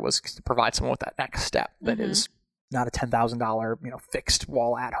came to market, was to provide someone with that next step that is not a $10,000, fixed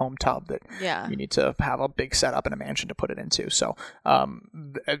wall at home tub that you need to have a big setup in a mansion to put it into. So,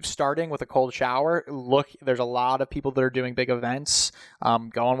 starting with a cold shower, there's a lot of people that are doing big events.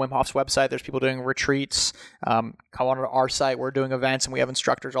 Go on Wim Hof's website. There's people doing retreats. Come on to our site. We're doing events, and we have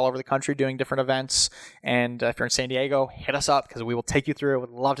instructors all over the country doing different events. And if you're in San Diego, hit us up because we will take you through it.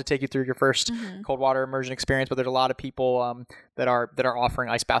 We'd love to take you through your first cold water immersion experience. But there's a lot of people that are offering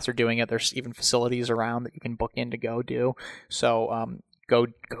ice baths or doing it. There's even facilities around that you can book in to go do. So go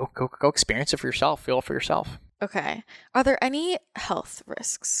experience it for yourself. Feel it for yourself. Okay. Are there any health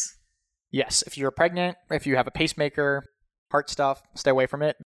risks? Yes. If you're pregnant, if you have a pacemaker, heart stuff, stay away from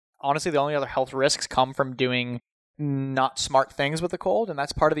it. Honestly, the only other health risks come from doing not smart things with the cold, and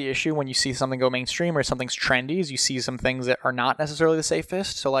that's part of the issue when you see something go mainstream or something's trendy, is you see some things that are not necessarily the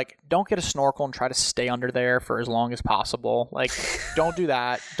safest. So like, don't get a snorkel and try to stay under there for as long as possible. Like, don't do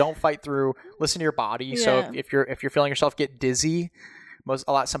that. Don't fight through. Listen to your body. Yeah. So if you're feeling yourself get dizzy,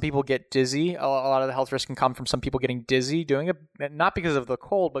 some people get dizzy. A lot of the health risk can come from some people getting dizzy doing it, not because of the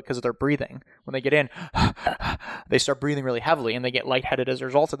cold, but because of their breathing. When they get in, they start breathing really heavily, and they get lightheaded as a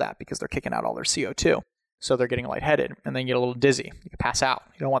result of that because they're kicking out all their CO2. So they're getting lightheaded, and then you get a little dizzy. You can pass out.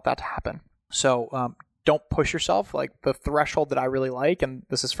 You don't want that to happen. So don't push yourself. Like, the threshold that I really like, and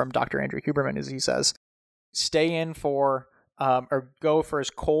this is from Dr. Andrew Huberman, is he says, stay in for or go for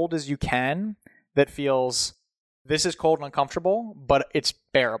as cold as you can that feels, this is cold and uncomfortable, but it's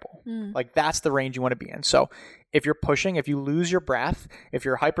bearable. Like, that's the range you want to be in. So if you're pushing, if you lose your breath, if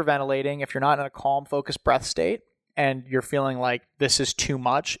you're hyperventilating, if you're not in a calm, focused breath state, and you're feeling like this is too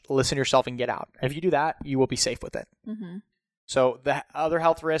much, listen to yourself and get out. If you do that, you will be safe with it. So the other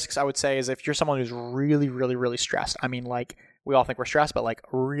health risks, I would say, is if you're someone who's really, really, really stressed. I mean, like, we all think we're stressed, but like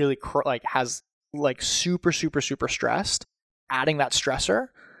really has like super, super, super stressed. Adding that stressor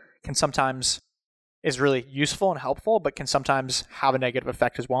can sometimes is really useful and helpful, but can sometimes have a negative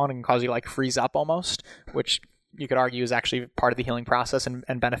effect as well, and can cause you like freeze up almost, which you could argue is actually part of the healing process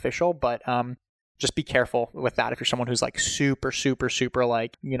and beneficial. But just be careful with that. If you're someone who's like super, super, super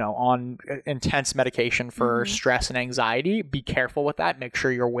like, on intense medication for stress and anxiety, be careful with that. Make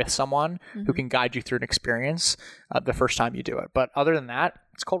sure you're with someone who can guide you through an experience the first time you do it. But other than that,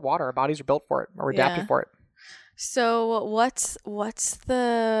 it's cold water. Our bodies are built for it. We're adapted for it. So what's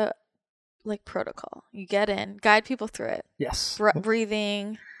the like protocol? You get in, guide people through it. Yes.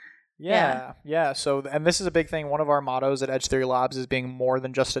 Breathing. Yeah. So, and this is a big thing. One of our mottos at Edge Theory Labs is being more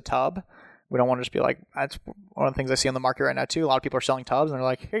than just a tub. We don't want to just be like, that's one of the things I see on the market right now too. A lot of people are selling tubs and they're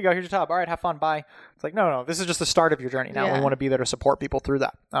like, here you go, here's your tub. All right, have fun, bye. It's like, no, this is just the start of your journey now. We want to be there to support people through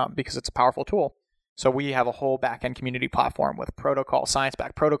that because it's a powerful tool. So we have a whole back-end community platform with protocols,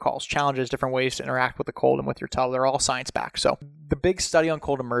 science-backed protocols, challenges, different ways to interact with the cold and with your tub. They're all science-backed. So the big study on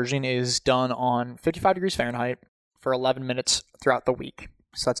cold immersion is done on 55 degrees Fahrenheit for 11 minutes throughout the week.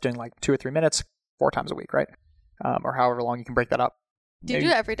 So that's doing like 2 or 3 minutes, 4 times a week, right? Or however long you can break that up. Do you do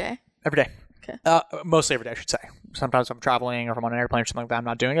it every day? Every day. Okay. Mostly every day, I should say. Sometimes if I'm traveling or if I'm on an airplane or something like that, I'm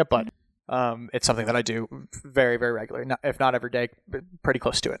not doing it, but it's something that I do very, very regularly. If not every day, but pretty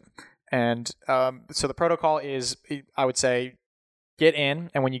close to it. And so the protocol is, I would say, get in,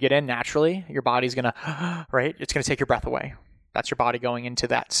 and when you get in, naturally, your body's going to, right? It's going to take your breath away. That's your body going into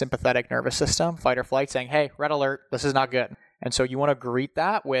that sympathetic nervous system, fight or flight, saying, hey, red alert, this is not good. And so you want to greet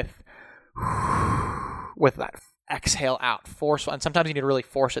that with that exhale out, forceful. And sometimes you need to really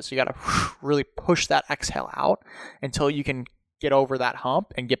force it. So you got to really push that exhale out until you can get over that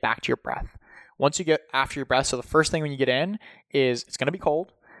hump and get back to your breath. Once you get after your breath, so the first thing when you get in is it's going to be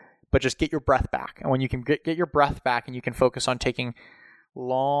cold, but just get your breath back. And when you can get your breath back and you can focus on taking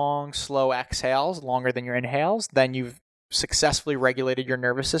long, slow exhales, longer than your inhales, then you've successfully regulated your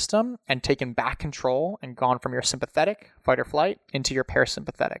nervous system and taken back control and gone from your sympathetic, fight or flight, into your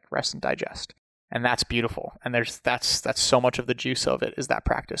parasympathetic, rest and digest. And that's beautiful. And that's so much of the juice of it is that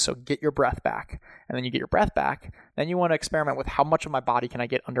practice. So get your breath back. And then you get your breath back. Then you want to experiment with how much of my body can I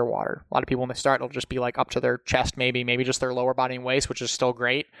get underwater. A lot of people when they start, it'll just be like up to their chest, maybe just their lower body and waist, which is still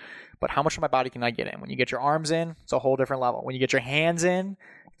great. But how much of my body can I get in? When you get your arms in, it's a whole different level. When you get your hands in,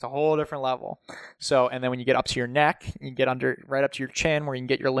 it's a whole different level. So, and then when you get up to your neck, you get right up to your chin where you can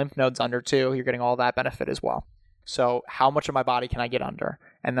get your lymph nodes under too. You're getting all that benefit as well. So how much of my body can I get under?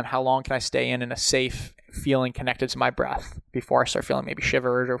 And then how long can I stay in a safe feeling connected to my breath before I start feeling maybe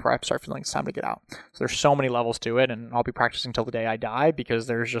shivers or before I start feeling it's time to get out. So there's so many levels to it, and I'll be practicing till the day I die because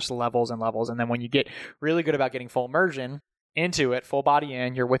there's just levels and levels. And then when you get really good about getting full immersion into it, full body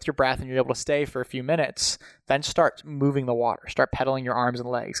in, you're with your breath and you're able to stay for a few minutes, then start moving the water, start pedaling your arms and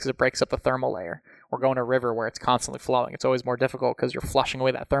legs because it breaks up the thermal layer. Or going to a river where it's constantly flowing. It's always more difficult because you're flushing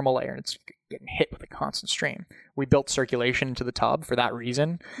away that thermal layer and it's getting hit with a constant stream. We built circulation into the tub for that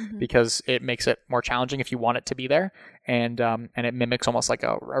reason, because it makes it more challenging if you want it to be there. And it mimics almost like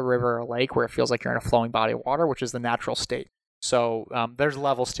a river or a lake where it feels like you're in a flowing body of water, which is the natural state. So there's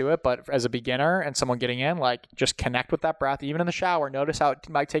levels to it, but as a beginner and someone getting in, like, just connect with that breath. Even in the shower, notice how it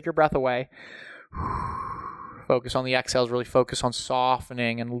might take your breath away. Focus on the exhales, really focus on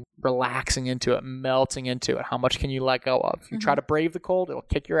softening and relaxing into it, melting into it. How much can you let go of? You try to brave the cold, it'll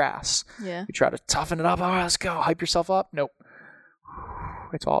kick your ass. Yeah. You try to toughen it up, let's go, hype yourself up. Nope.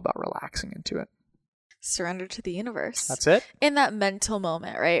 It's all about relaxing into it. Surrender to the universe. That's it. In that mental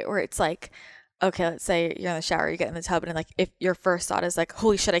moment, right? Where it's like, okay, let's say you're in the shower, you get in the tub, and like, if your first thought is like,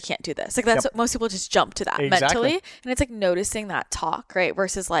 holy shit, I can't do this. Like, that's what most people just jump to that mentally. And it's like noticing that talk, right?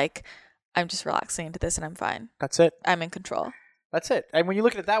 Versus like, I'm just relaxing into this and I'm fine. That's it. I'm in control. That's it. And when you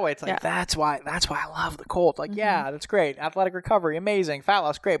look at it that way, it's like, that's why I love the cold. Like, yeah, that's great. Athletic recovery, amazing. Fat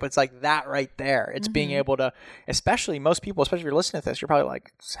loss, great. But it's like that right there. It's being able to, especially most people, especially if you're listening to this, you're probably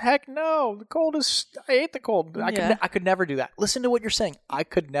like, heck no, the cold is, I hate the cold. I could never do that. Listen to what you're saying. I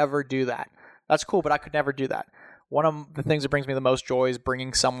could never do that. That's cool, but I could never do that. One of the things that brings me the most joy is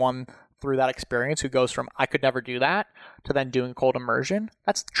bringing someone through that experience who goes from I could never do that to then doing cold immersion.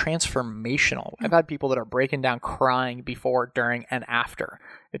 That's transformational. I've had people that are breaking down crying before, during, and after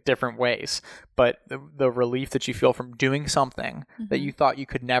in different ways. But the relief that you feel from doing something that you thought you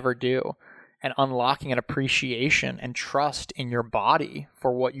could never do and unlocking an appreciation and trust in your body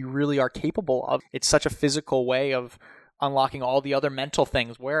for what you really are capable of. It's such a physical way of unlocking all the other mental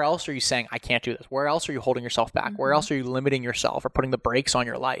things. Where else are you saying, I can't do this? Where else are you holding yourself back? Where else are you limiting yourself or putting the brakes on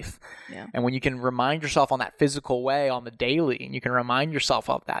your life? Yeah. And when you can remind yourself on that physical way on the daily, and you can remind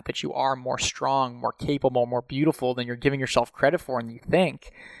yourself of that you are more strong, more capable, more beautiful than you're giving yourself credit for and you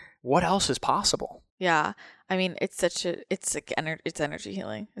think, what else is possible? Yeah. I mean, it's energy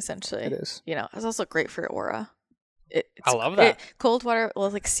healing, essentially. It is. You know, it's also great for your aura. I love that. Cold water will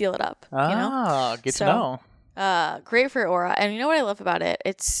like seal it up. Ah, you know? Good to know. Great for your aura. And you know what I love about it?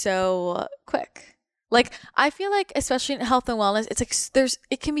 It's so quick. Like, I feel like, especially in health and wellness, it's like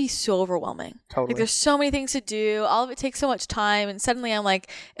it can be so overwhelming. Totally. Like, there's so many things to do. All of it takes so much time. And suddenly I'm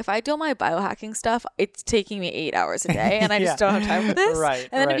like, if I do my biohacking stuff, it's taking me 8 hours a day. And I just don't have time for this. Right.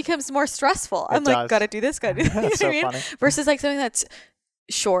 And then it becomes more stressful. I'm like, gotta do this, gotta do this. That's so funny. Versus like something that's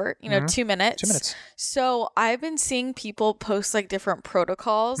short, 2 minutes. 2 minutes. So I've been seeing people post like different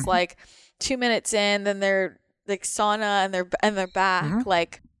protocols, like 2 minutes in, then they're like sauna and they're back.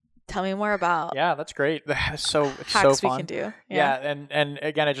 Like, tell me more about. Yeah, that's great. It's so hacks fun. We can do. Yeah, and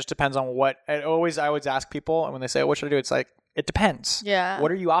again, it just depends on what. I always ask people, and when they say, "What should I do?" It's like, it depends. Yeah.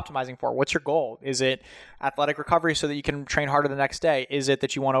 What are you optimizing for? What's your goal? Is it athletic recovery so that you can train harder the next day? Is it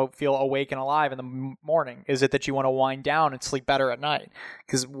that you want to feel awake and alive in the morning? Is it that you want to wind down and sleep better at night?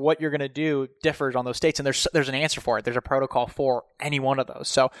 Because what you're going to do differs on those states, and there's an answer for it. There's a protocol for any one of those.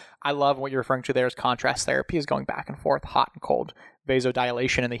 So I love what you're referring to there as contrast therapy, is going back and forth, hot and cold.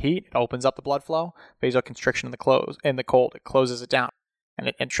 Vasodilation in the heat, it opens up the blood flow. Vasoconstriction in the cold, it closes it down.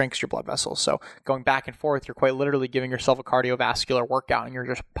 And it shrinks your blood vessels. So going back and forth, you're quite literally giving yourself a cardiovascular workout, and you're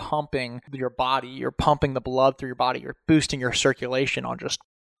just pumping your body. You're pumping the blood through your body. You're boosting your circulation on just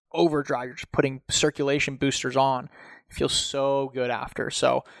overdrive. You're just putting circulation boosters on. It feels so good after.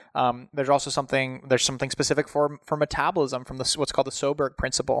 So there's something specific for metabolism from what's called the Soberg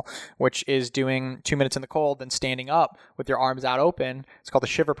principle, which is doing 2 minutes in the cold, then standing up with your arms out open. It's called the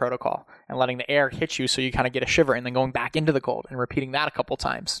shiver protocol, and letting the air hit you so you kind of get a shiver, and then going back into the cold and repeating that a couple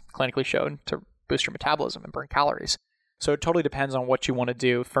times, clinically shown to boost your metabolism and burn calories. So it totally depends on what you want to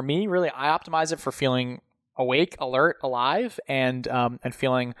do. For me, really, I optimize it for feeling awake, alert, alive, and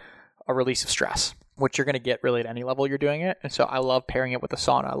feeling a release of stress, which you're going to get really at any level you're doing it. And so I love pairing it with the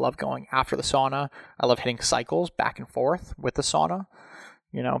sauna. I love going after the sauna. I love hitting cycles back and forth with the sauna.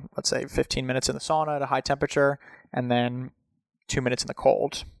 Let's say 15 minutes in the sauna at a high temperature, and then 2 minutes in the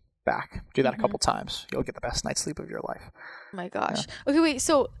cold back. Do that a couple times. You'll get the best night's sleep of your life. Oh my gosh. Yeah. Okay, wait.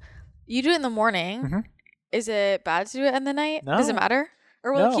 So you do it in the morning. Is it bad to do it in the night? No. Does it matter?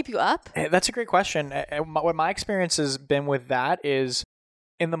 Or will it keep you up? That's a great question. What my experience has been with that is,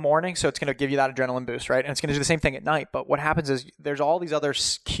 in the morning, so it's going to give you that adrenaline boost, right? And it's going to do the same thing at night. But what happens is there's all these other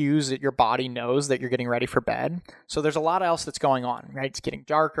cues that your body knows that you're getting ready for bed. So there's a lot else that's going on, right? It's getting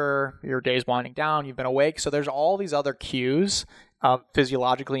darker, your day's winding down, you've been awake. So there's all these other cues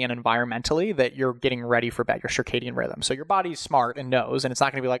physiologically and environmentally that you're getting ready for bed, your circadian rhythm. So your body's smart and knows, and it's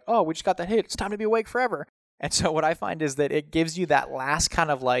not going to be like, oh, we just got that hit, it's time to be awake forever. And so what I find is that it gives you that last kind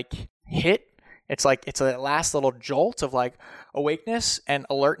of like hit. It's like, it's a last little jolt of like awakeness and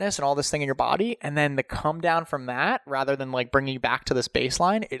alertness and all this thing in your body. And then the come down from that, rather than like bringing you back to this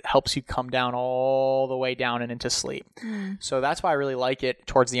baseline, it helps you come down all the way down and into sleep. So that's why I really like it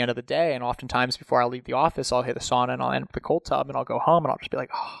towards the end of the day. And oftentimes before I leave the office, I'll hit the sauna and I'll end up the cold tub and I'll go home and I'll just be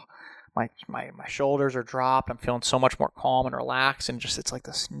like, oh, my shoulders are dropped. I'm feeling so much more calm and relaxed. And just, it's like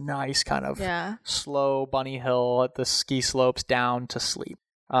this nice kind of slow bunny hill at the ski slopes down to sleep.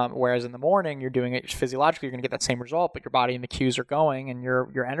 Whereas in the morning, you're doing it physiologically, you're going to get that same result, but your body and the cues are going and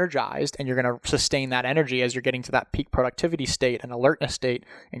you're energized and you're going to sustain that energy as you're getting to that peak productivity state and alertness state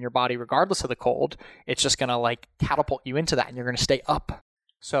in your body, regardless of the cold. It's just going to like catapult you into that and you're going to stay up.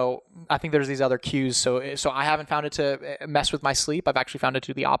 So I think there's these other cues. So I haven't found it to mess with my sleep. I've actually found it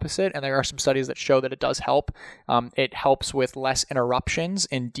to do the opposite. And there are some studies that show that it does help. It helps with less interruptions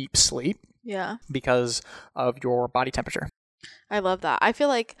in deep sleep. Yeah. Because of your body temperature. I love that. I feel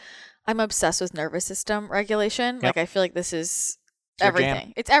like I'm obsessed with nervous system regulation. Like I feel like this is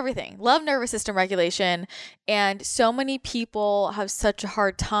everything. It's everything. Love nervous system regulation. And so many people have such a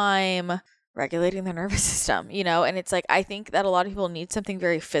hard time regulating their nervous system, you know? And it's like, I think that a lot of people need something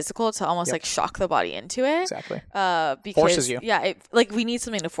very physical to almost like shock the body into it. Exactly. Because, forces you. Yeah. Like we need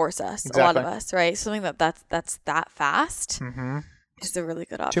something to force us. Exactly. A lot of us, right? Something that's that fast. Mm-hmm. Is a really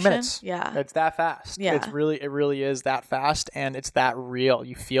good option. 2 minutes. Yeah. It's that fast. Yeah. It really is that fast, and it's that real.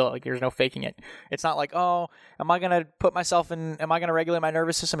 You feel it. Like there's no faking it. It's not like, oh, am I going to regulate my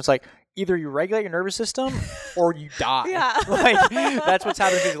nervous system? It's like either you regulate your nervous system or you die. Yeah. Like that's what's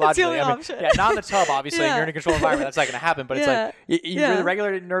happening physiologically. That's the only option. Yeah, not in the tub, obviously. You're in a controlled environment. That's not going to happen, but it's like you either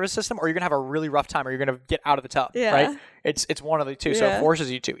regulate your nervous system or you're going to have a really rough time or you're going to get out of the tub, right? It's one of the two. So it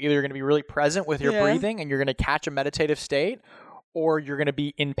forces you to. Either you're going to be really present with your breathing and you're going to catch a meditative state, or you're going to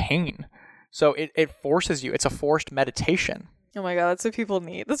be in pain. So it forces you. It's a forced meditation. Oh my God, that's what people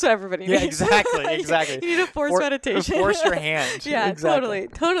need. That's what everybody needs. Yeah, exactly. You need a forced meditation. Force your hand. Yeah, exactly.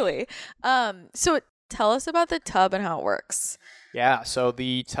 totally. So tell us about the tub and how it works. Yeah, so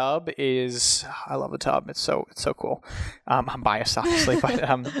the tub is, I love the tub. It's so cool. I'm biased, obviously,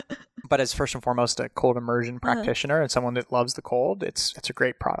 but as first and foremost a cold immersion practitioner and someone that loves the cold, it's a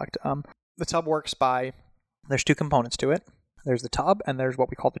great product. The tub works by, there's two components to it. There's the tub and there's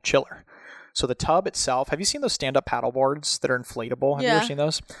what we call the chiller. So the tub itself, have you seen those stand-up paddle boards that are inflatable? Have you ever seen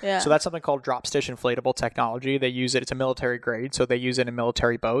those? Yeah. So that's something called drop stitch inflatable technology. They use it. It's a military grade, so they use it in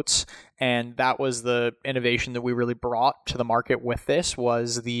military boats. And that was the innovation that we really brought to the market with this,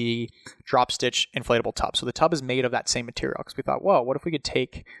 was the drop stitch inflatable tub. So the tub is made of that same material because we thought, whoa, what if we could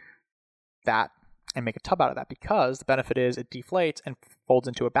take that and make a tub out of that? Because the benefit is it deflates and folds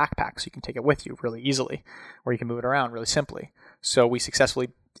into a backpack, so you can take it with you really easily, or you can move it around really simply. So we successfully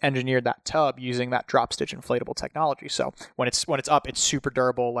engineered that tub using that drop stitch inflatable technology. So when it's up, it's super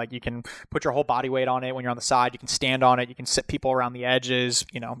durable. Like you can put your whole body weight on it when you're on the side. You can stand on it. You can sit people around the edges.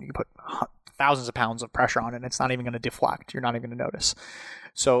 You know, you can put thousands of pounds of pressure on it, and it's not even going to deflect. You're not even going to notice.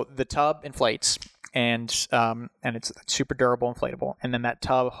 So the tub inflates, and it's super durable, inflatable, and then that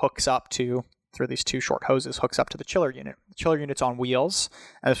tub hooks up to, through these two short hoses, hooks up to the chiller unit. The chiller unit's on wheels,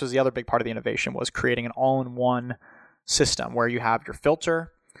 and this was the other big part of the innovation, was creating an all-in-one system where you have your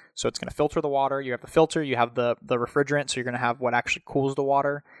filter. So it's going to filter the water. You have the filter, you have the refrigerant, so you're going to have what actually cools the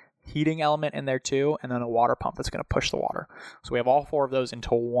water, heating element in there too, and then a water pump that's going to push the water. So we have all four of those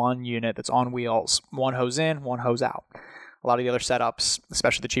into one unit that's on wheels, one hose in, one hose out. A lot of the other setups,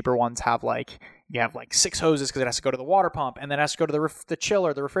 especially the cheaper ones, have you have 6 hoses because it has to go to the water pump, and then it has to go to the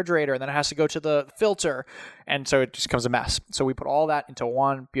chiller, the refrigerator, and then it has to go to the filter, and so it just becomes a mess. So we put all that into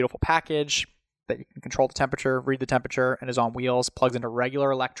one beautiful package that you can control the temperature, read the temperature, and is on wheels, plugs into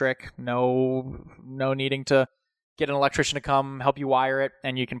regular electric, no needing to get an electrician to come help you wire it,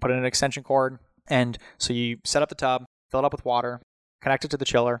 and you can put in an extension cord. And so you set up the tub, fill it up with water, connect it to the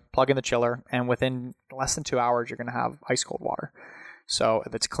chiller, plug in the chiller, and within less than 2 hours, you're going to have ice cold water. So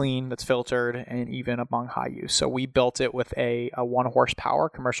that's clean, that's filtered, and even among high use. So we built it with a 1 horsepower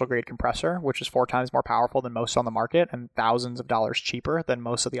commercial grade compressor, which is 4 times more powerful than most on the market and thousands of dollars cheaper than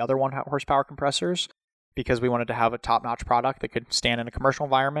most of the other 1 horsepower compressors. because we wanted to have a top-notch product that could stand in a commercial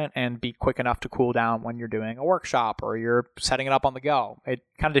environment and be quick enough to cool down when you're doing a workshop or you're setting it up on the go. It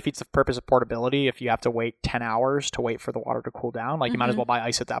kind of defeats the purpose of portability if you have to wait 10 hours to wait for the water to cool down. Like, you might as well buy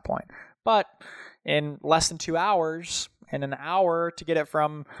ice at that point. But in less than 2 hours, in an hour to get it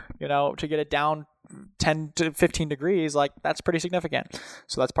from, to get it down 10 to 15 degrees, like, that's pretty significant.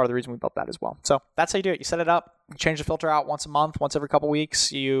 So that's part of the reason we built that as well. So that's how you do it. You set it up, you change the filter out once a month, once every couple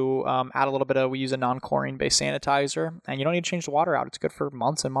weeks. You add a little bit we use a non-chlorine based sanitizer, and you don't need to change the water out. It's good for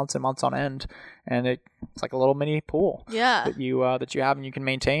months and months and months on end. And it's like a little mini pool that you have and you can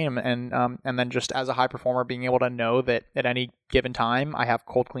maintain. And then just as a high performer, being able to know that at any given time I have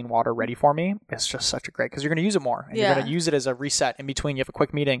cold, clean water ready for me, it's just such a great, because you're going to use it more. And you're going to use it as a reset in between. You have a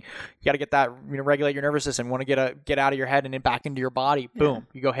quick meeting. You got to get that, regulate your nervous system. You want to get out of your head and then back into your body. Boom.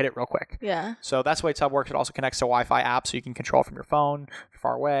 You go hit it real quick. Yeah. So that's the way Tub works. It also connects to a Wi-Fi app, so you can control from your phone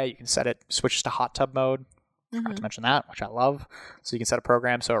far away. You can set it, switches to hot tub mode. Not to mention that, which I love. So you can set a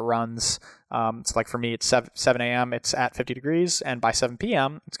program so it runs. So like for me, it's 7 a.m. It's at 50 degrees, and by 7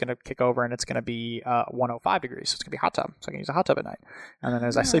 p.m. it's going to kick over and it's going to be 105 degrees. So it's going to be hot tub. So I can use a hot tub at night, and then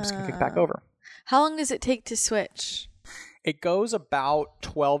as I sleep, it's going to kick back over. How long does it take to switch? It goes about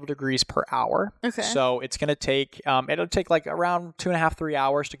 12 degrees per hour. Okay. So it's going to take, it'll take like around 2.5, 3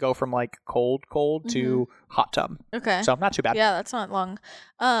 hours to go from like cold to hot tub. Okay. So not too bad. Yeah, that's not long.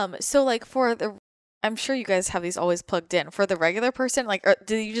 So like I'm sure you guys have these always plugged in. For the regular person, like,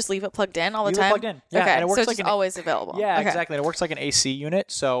 do you just leave it plugged in all the time? Plugged in. Yeah, okay. And it works so it's like just always available. Yeah, okay. Exactly. And it works like an AC unit,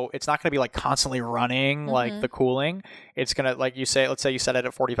 so it's not going to be like constantly running like the cooling. It's going to, like you say, let's say you set it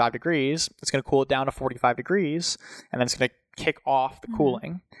at 45 degrees. It's going to cool it down to 45 degrees, and then it's going to kick off the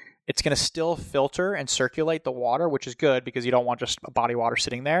cooling. It's going to still filter and circulate the water, which is good because you don't want just a body water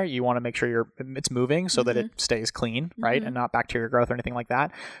sitting there. You want to make sure it's moving so that it stays clean, right? And not bacteria growth or anything like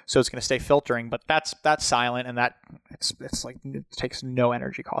that. So it's going to stay filtering, but that's silent, and that it's like it takes no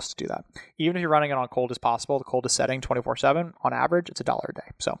energy cost to do that. Even if you're running it on cold as possible, the coldest setting 24/7 on average, it's $1 a day.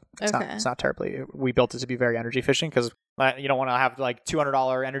 So it's not terribly. We built it to be very energy efficient because you don't want to have like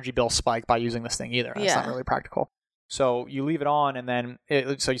 $200 energy bill spike by using this thing either. That's not really practical. So you leave it on, and then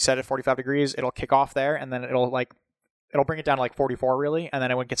so you set it at 45 degrees, it'll kick off there, and then it'll bring it down to like 44 really, and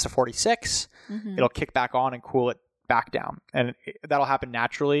then when it gets to 46, it'll kick back on and cool it back down. And that'll happen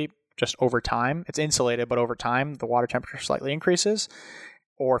naturally just over time. It's insulated, but over time, the water temperature slightly increases.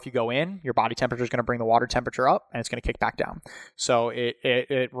 Or if you go in, your body temperature is going to bring the water temperature up, and it's going to kick back down. So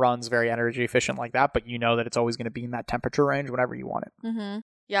it runs very energy efficient like that, but you know that it's always going to be in that temperature range whenever you want it.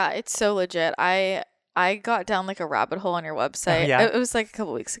 Yeah, it's so legit. I got down like a rabbit hole on your website. It was like a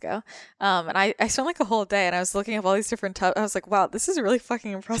couple weeks ago. And I spent like a whole day, and I was looking up all these different tubs. I was like, wow, this is really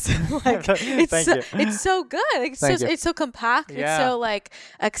fucking impressive. Like it's so good. It's so compact. It's so like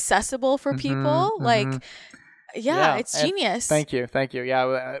accessible for people. Like it's genius. Thank you.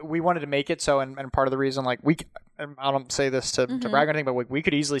 Yeah, we wanted to make it so, and part of the reason, like I don't say this to brag or anything, but we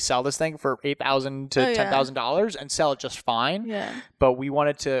could easily sell this thing for $8,000 to $10,000 and sell it just fine. Yeah. But we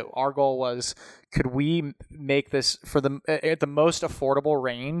wanted to. Our goal was, could we make this for at the most affordable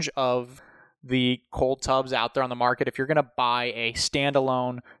range of the cold tubs out there on the market? If you're going to buy a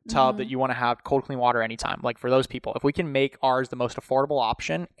standalone tub that you want to have cold, clean water anytime, like for those people, if we can make ours the most affordable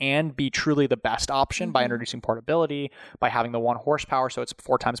option and be truly the best option by introducing portability, by having the 1 horsepower, so it's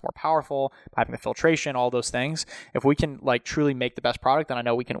 4 times more powerful, by having the filtration, all those things, if we can like truly make the best product, then I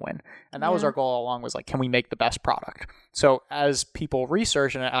know we can win. And that was our goal all along, was like, can we make the best product? So as people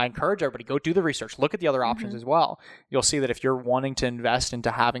research, and I encourage everybody, go do the research, look at the other options as well. You'll see that if you're wanting to invest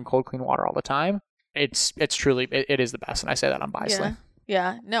into having cold, clean water all the time, it's truly, it is the best. And I say that unbiasedly.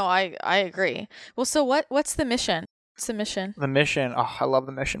 Yeah. No, I agree. Well, so what's the mission? What's the mission? The mission. Oh, I love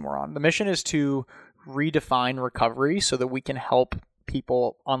the mission we're on. The mission is to redefine recovery so that we can help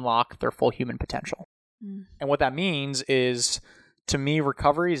people unlock their full human potential. And what that means is, to me,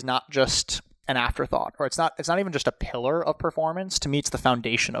 recovery is not just an afterthought, or it's not even just a pillar of performance. To me, it's the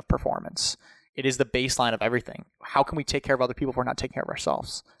foundation of performance. It is the baseline of everything. How can we take care of other people if we're not taking care of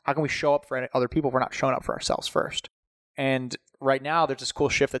ourselves? How can we show up for other people if we're not showing up for ourselves first? And right now, there's this cool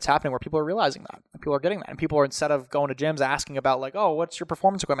shift that's happening where people are realizing that. People are getting that. And people are, instead of going to gyms asking about like, oh, what's your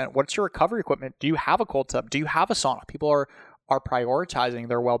performance equipment? What's your recovery equipment? Do you have a cold tub? Do you have a sauna? People are prioritizing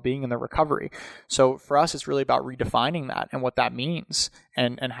their well-being and their recovery. So for us, it's really about redefining that and what that means,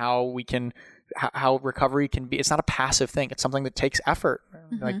 and how we can, how recovery can be. It's not a passive thing. It's something that takes effort.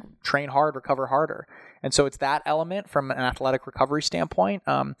 Like, train hard, recover harder. And so it's that element from an athletic recovery standpoint.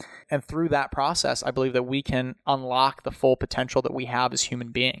 And through that process, I believe that we can unlock the full potential that we have as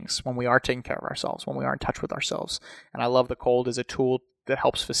human beings when we are taking care of ourselves, when we are in touch with ourselves. And I love the cold as a tool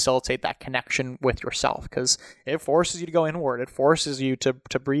helps facilitate that connection with yourself, because it forces you to go inward. It forces you to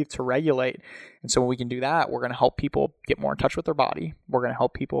breathe, to regulate. And so when we can do that, we're going to help people get more in touch with their body. We're going to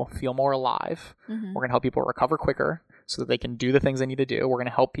help people feel more alive. We're going to help people recover quicker so that they can do the things they need to do. We're going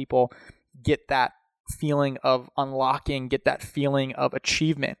to help people get that feeling of unlocking, get that feeling of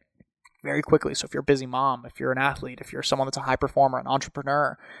achievement very quickly. So if you're a busy mom, if you're an athlete, if you're someone that's a high performer, an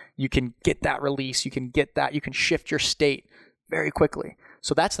entrepreneur, you can get that release. You can shift your state very quickly.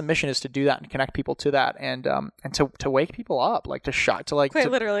 So that's the mission, is to do that and connect people to that, and to wake people up, like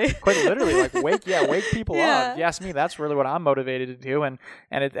quite literally, like wake people up. If you ask me, that's really what I'm motivated to do, and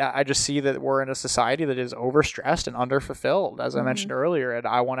I just see that we're in a society that is overstressed and underfulfilled, as I mentioned earlier, and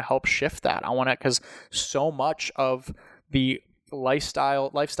I want to help shift that. because so much of the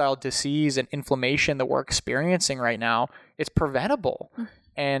lifestyle disease and inflammation that we're experiencing right now, it's preventable.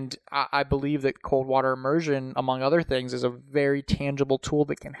 And I believe that cold water immersion, among other things, is a very tangible tool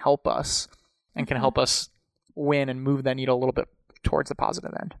that can help us and can help us win and move that needle a little bit towards the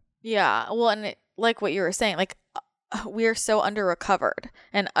positive end. Yeah. Well, and like what you were saying, like we're so under recovered,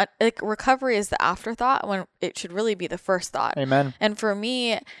 and like recovery is the afterthought when it should really be the first thought. Amen. And for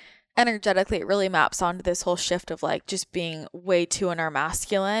me, energetically, it really maps onto this whole shift of like just being way too in our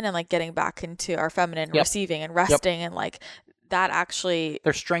masculine and like getting back into our feminine, receiving and resting, and like that actually,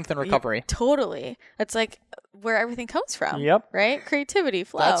 there's strength in recovery. Totally. It's like where everything comes from. Yep. Right? Creativity,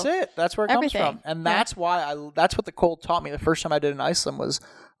 flow. That's it. That's where it everything comes from. And that's why that's what the cold taught me the first time I did in Iceland was,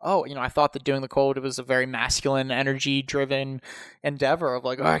 I thought that doing the cold, it was a very masculine, energy-driven endeavor of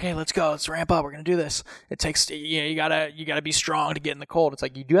like, okay, let's go, let's ramp up, we're gonna do this. It takes, you gotta be strong to get in the cold. It's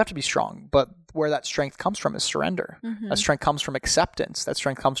like, you do have to be strong, but where that strength comes from is surrender. That strength comes from acceptance. That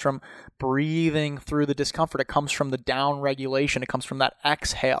strength comes from breathing through the discomfort. It comes from the down regulation. It comes from that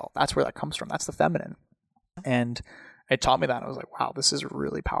exhale. That's where that comes from. That's the feminine. And it taught me that. I was like, wow, this is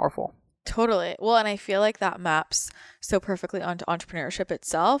really powerful. Totally. Well, and I feel like that maps so perfectly onto entrepreneurship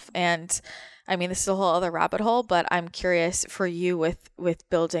itself. And I mean, this is a whole other rabbit hole, but I'm curious for you with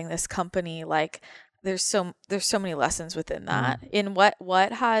building this company, like there's so many lessons within that. In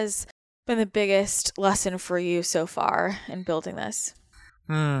what has been the biggest lesson for you so far in building this?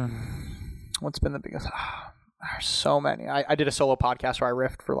 What's been the biggest? There's so many. I did a solo podcast where I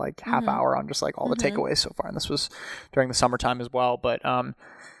riffed for like half hour on just like all the takeaways so far. And this was during the summertime as well. But,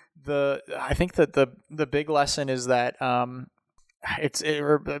 I think that the big lesson is that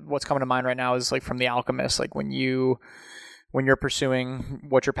what's coming to mind right now is like from The Alchemist, like when you're pursuing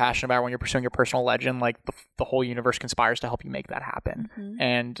what you're passionate about, when you're pursuing your personal legend, like the whole universe conspires to help you make that happen.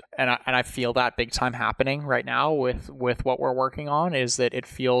 And I feel that big time happening right now with what we're working on, is that it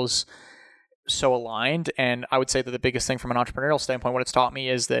feels so aligned. And I would say that the biggest thing from an entrepreneurial standpoint, what it's taught me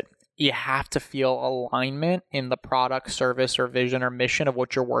is that you have to feel alignment in the product, service, or vision or mission of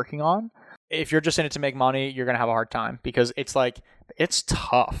what you're working on. If you're just in it to make money, you're going to have a hard time, because it's like, it's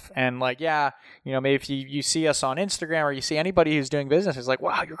tough. And like, maybe if you see us on Instagram or you see anybody who's doing business, it's like,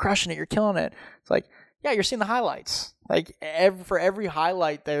 wow, you're crushing it, you're killing it. It's like, yeah, you're seeing the highlights. Like for every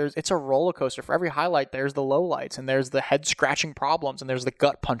highlight, it's a roller coaster. For every highlight, there's the lowlights, and there's the head scratching problems, and there's the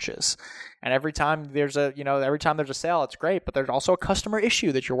gut punches. And every time there's a sale, it's great, but there's also a customer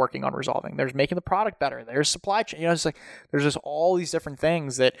issue that you're working on resolving. There's making the product better. There's supply chain. It's like there's just all these different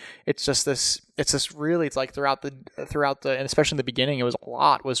things that it's like throughout the and especially in the beginning, it was a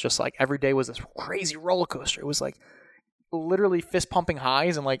lot. Was just like every day was this crazy roller coaster. It was like literally fist pumping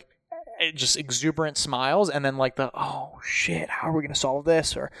highs and like just exuberant smiles, and then like oh shit, how are we going to solve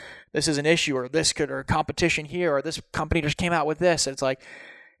this, or this is an issue, or this or competition here, or this company just came out with this. And it's like,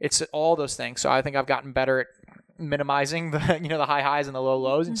 it's all those things. So I think I've gotten better at minimizing the the high highs and the low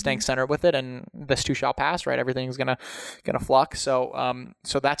lows, and staying centered with it. And this too shall pass, right? Everything's gonna flux. So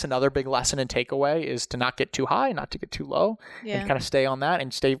that's another big lesson and takeaway, is to not get too high, not to get too low, and kind of stay on that,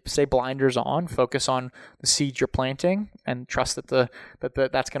 and stay blinders on, focus on the seeds you're planting, and trust that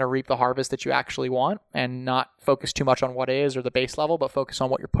that's going to reap the harvest that you actually want, and not focus too much on what is or the base level, but focus on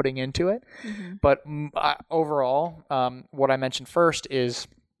what you're putting into it. But overall, what I mentioned first is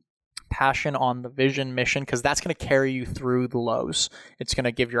passion on the vision, mission, because that's going to carry you through the lows. It's going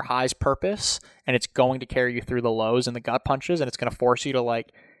to give your highs purpose, and it's going to carry you through the lows and the gut punches, and it's going to force you to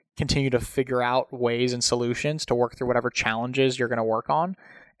like continue to figure out ways and solutions to work through whatever challenges you're going to work on.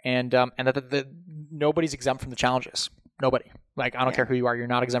 And that nobody's exempt from the challenges. Nobody. Like, I don't care who you are, you're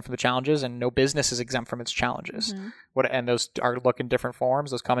not exempt from the challenges, and no business is exempt from its challenges. And those look in different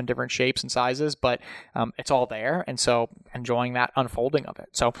forms, those come in different shapes and sizes, but it's all there. And so enjoying that unfolding of it.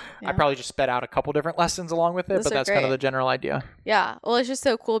 So I probably just sped out a couple different lessons along with it, but that's kind of the general idea. Yeah. Well, it's just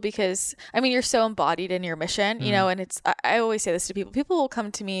so cool because, I mean, you're so embodied in your mission, you know, and I always say this to people. People will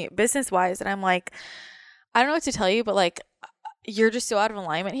come to me business-wise, and I'm like, I don't know what to tell you, but like, you're just so out of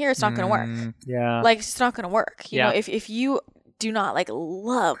alignment here. It's not going to work. Yeah. Like, it's not going to work. You know, if you do not like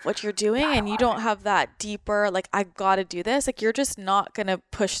love what you're doing and you don't have that deeper, like, I got to do this, like, you're just not going to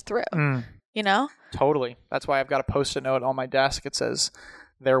push through, you know? Totally. That's why I've got a Post-it note on my desk. It says,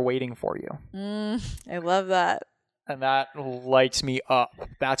 "They're waiting for you." I love that. And that lights me up.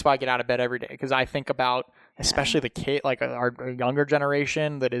 That's why I get out of bed every day, because I think about, especially the kid, like our younger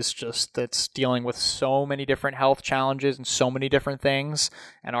generation that's dealing with so many different health challenges and so many different things.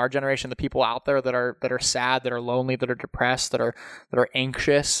 And our generation, the people out there that are sad, that are lonely, that are depressed, that are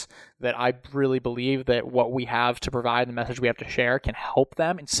anxious, that I really believe that what we have to provide, the message we have to share, can help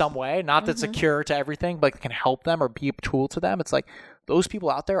them in some way. Not that it's a cure to everything, but it can help them or be a tool to them. It's like, those people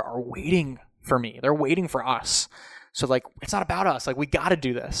out there are waiting for me. They're waiting for us. So, like, it's not about us. Like, we got to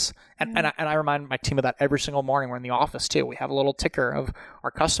do this. And I remind my team of that every single morning. We're in the office too. We have a little ticker of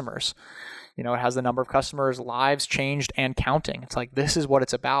our customers. You know, it has the number of customers, lives changed, and counting. It's like, this is what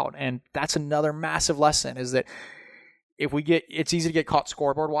it's about. And that's another massive lesson, is that it's easy to get caught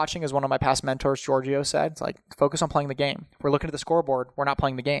scoreboard watching, as one of my past mentors, Giorgio, said. It's like, focus on playing the game. If we're looking at the scoreboard, we're not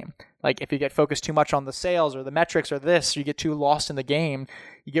playing the game. Like, if you get focused too much on the sales or the metrics or this, you get too lost in the game,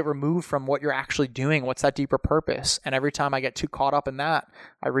 you get removed from what you're actually doing. What's that deeper purpose? And every time I get too caught up in that,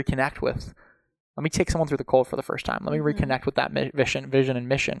 I reconnect with, let me take someone through the cold for the first time. Let me reconnect with that vision and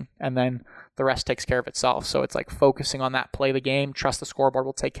mission. And then the rest takes care of itself. So it's like focusing on that, play the game, trust the scoreboard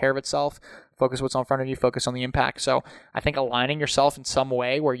will take care of itself, focus what's in front of you, focus on the impact. So I think aligning yourself in some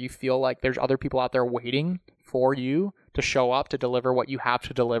way where you feel like there's other people out there waiting for you to show up, to deliver what you have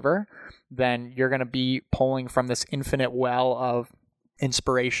to deliver, then you're going to be pulling from this infinite well of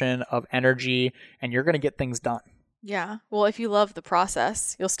inspiration, of energy, and you're going to get things done. Yeah. Well, if you love the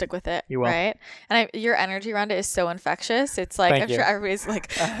process, you'll stick with it. You will. Right. And your energy around it is so infectious. It's like, I'm sure everybody's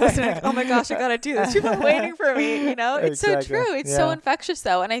like, listening, like, oh my gosh, I got to do this. People are waiting for me. You know, it's so true. It's so infectious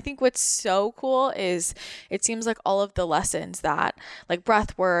though. And I think what's so cool is it seems like all of the lessons that, like,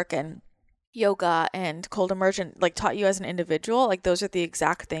 breath work and yoga and cold immersion, like, taught you as an individual, like, those are the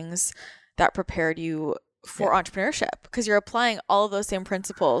exact things that prepared you for entrepreneurship, because you're applying all of those same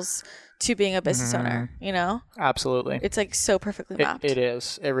principles to being a business owner, you know? Absolutely. It's like so perfectly mapped. It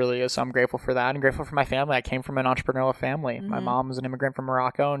is. It really is. So I'm grateful for that, and grateful for my family. I came from an entrepreneurial family. My mom was an immigrant from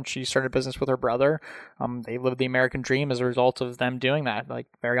Morocco, and she started a business with her brother. They lived the American dream as a result of them doing that, like,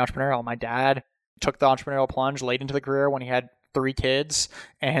 very entrepreneurial. My dad took the entrepreneurial plunge late into the career when he had 3 kids,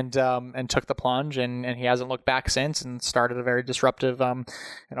 and took the plunge, and he hasn't looked back since, and started a very disruptive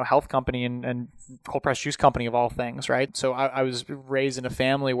health company and cold pressed juice company of all things, right? So I was raised in a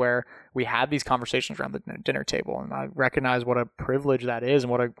family where we had these conversations around the dinner table, and I recognize what a privilege that is,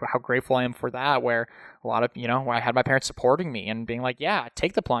 and how grateful I am for that, where a lot of, where I had my parents supporting me and being like, yeah,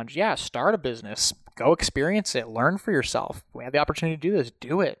 take the plunge, yeah, start a business, go experience it, learn for yourself. We have the opportunity to do this,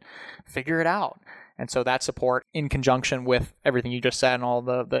 do it, figure it out. And so that support, in conjunction with everything you just said and all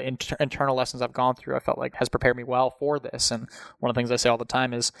the internal lessons I've gone through, I felt like has prepared me well for this. And one of the things I say all the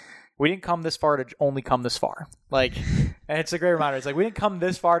time is, we didn't come this far to only come this far. Like, and it's a great reminder. It's like, we didn't come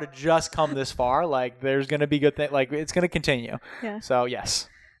this far to just come this far. Like, there's going to be good things. Like, it's going to continue. Yeah. So, yes.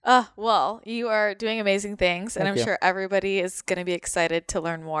 Well, you are doing amazing things, and I'm sure everybody is going to be excited to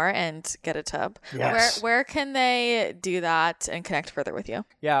learn more and get a tub. Yes. Where can they do that and connect further with you?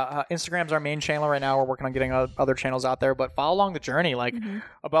 Yeah, Instagram's our main channel right now. We're working on getting other channels out there, but follow along the journey. Like,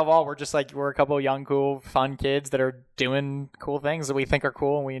 above all, we're a couple of young, cool, fun kids that are doing cool things that we think are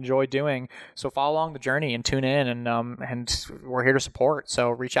cool and we enjoy doing. So follow along the journey and tune in, and we're here to support.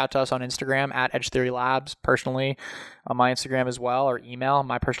 So reach out to us on Instagram at Edge Theory Labs personally, on my Instagram as well, or email.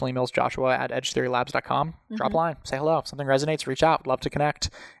 My personal email is joshua@edgetheorylabs.com. Drop a line, say hello. If something resonates, reach out. Love to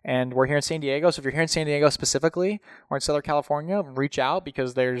connect. And we're here in San Diego. So if you're here in San Diego specifically, or in Southern California, reach out,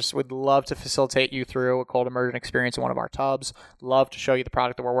 because we'd love to facilitate you through a cold immersion experience in one of our tubs. Love to show you the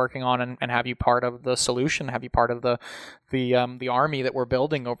product that we're working on, and have you part of the solution, have you part of the army that we're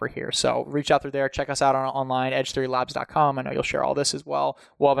building over here. So reach out through there. Check us out online, edgetheorylabs.com. I know you'll share all this as well.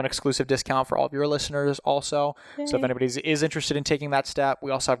 We'll have an exclusive discount for all of your listeners also. Yay. So if anybody is interested in taking that step,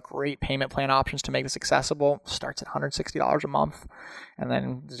 we also also have great payment plan options to make this accessible. Starts at $160 a month. And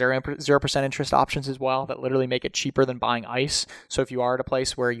then 0% interest options as well that literally make it cheaper than buying ice. So if you are at a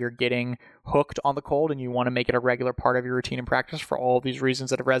place where you're getting hooked on the cold and you want to make it a regular part of your routine and practice for all of these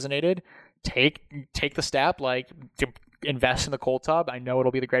reasons that have resonated, take the step, to invest in the cold tub. I know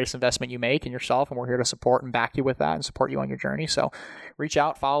it'll be the greatest investment you make in yourself, and we're here to support and back you with that and support you on your journey. So reach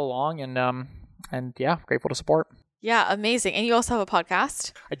out, follow along, and yeah, grateful to support. Yeah, amazing. And you also have a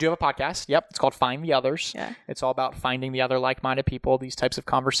podcast? I do have a podcast. Yep. It's called Find the Others. Yeah. It's all about finding the other like-minded people, these types of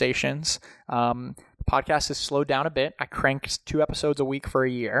conversations. The podcast has slowed down a bit. I cranked 2 episodes a week for a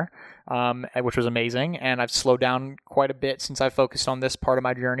year, which was amazing. And I've slowed down quite a bit since I've focused on this part of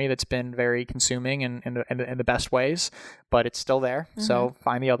my journey that's been very consuming in the best ways, but it's still there. Mm-hmm. So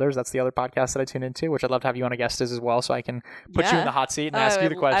Find the Others. That's the other podcast that I tune into, which I'd love to have you on a guest as well, so I can put you in the hot seat and ask you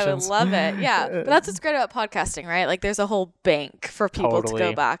the questions. I would love it. Yeah. But that's what's great about podcasting, right? Like there's a whole bank for people to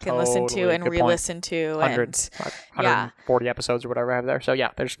go back and listen to and re-listen to. 140 episodes or whatever I have there. So yeah,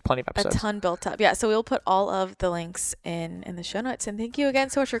 there's plenty of episodes. A ton built up. Yeah. So we'll put all of the links in the show notes. And thank you again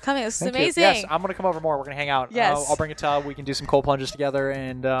so much for coming. This is amazing. Yes, I'm going to come over more. We're going to hang out. Yes. I'll bring a tub. We can do some cold plunges together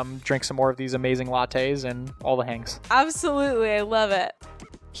and drink some more of these amazing lattes and all the hangs. Absolutely. I love it.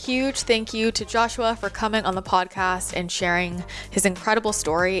 Huge thank you to Joshua for coming on the podcast and sharing his incredible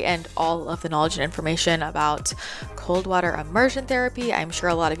story and all of the knowledge and information about cold water immersion therapy. I'm sure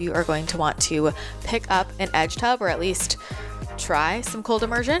a lot of you are going to want to pick up an Edge tub, or at least try some cold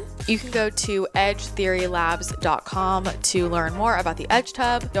immersion. You can go to edgetheorylabs.com to learn more about the Edge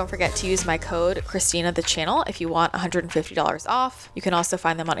tub. Don't forget to use my code Christina the Channel if you want $150 off. You can also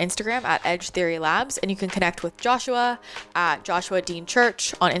find them on Instagram at Edge Theory Labs, and you can connect with Joshua at Joshua Dean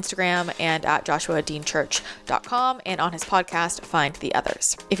Church on Instagram and at joshuadeanchurch.com, and on his podcast, Find the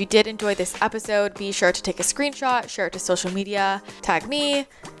Others. If you did enjoy this episode, be sure to take a screenshot, share it to social media, tag me,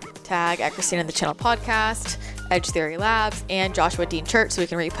 tag at Christina the Channel Podcast, Edge Theory Labs, and Joshua Dean Church, so we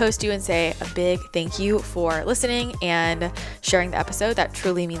can repost you and say a big thank you for listening and sharing the episode. That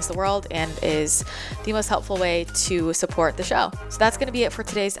truly means the world and is the most helpful way to support the show. So that's going to be it for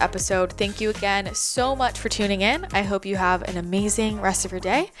today's episode. Thank you again so much for tuning in. I hope you have an amazing rest of your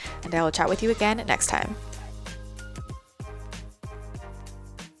day, and I will chat with you again next time.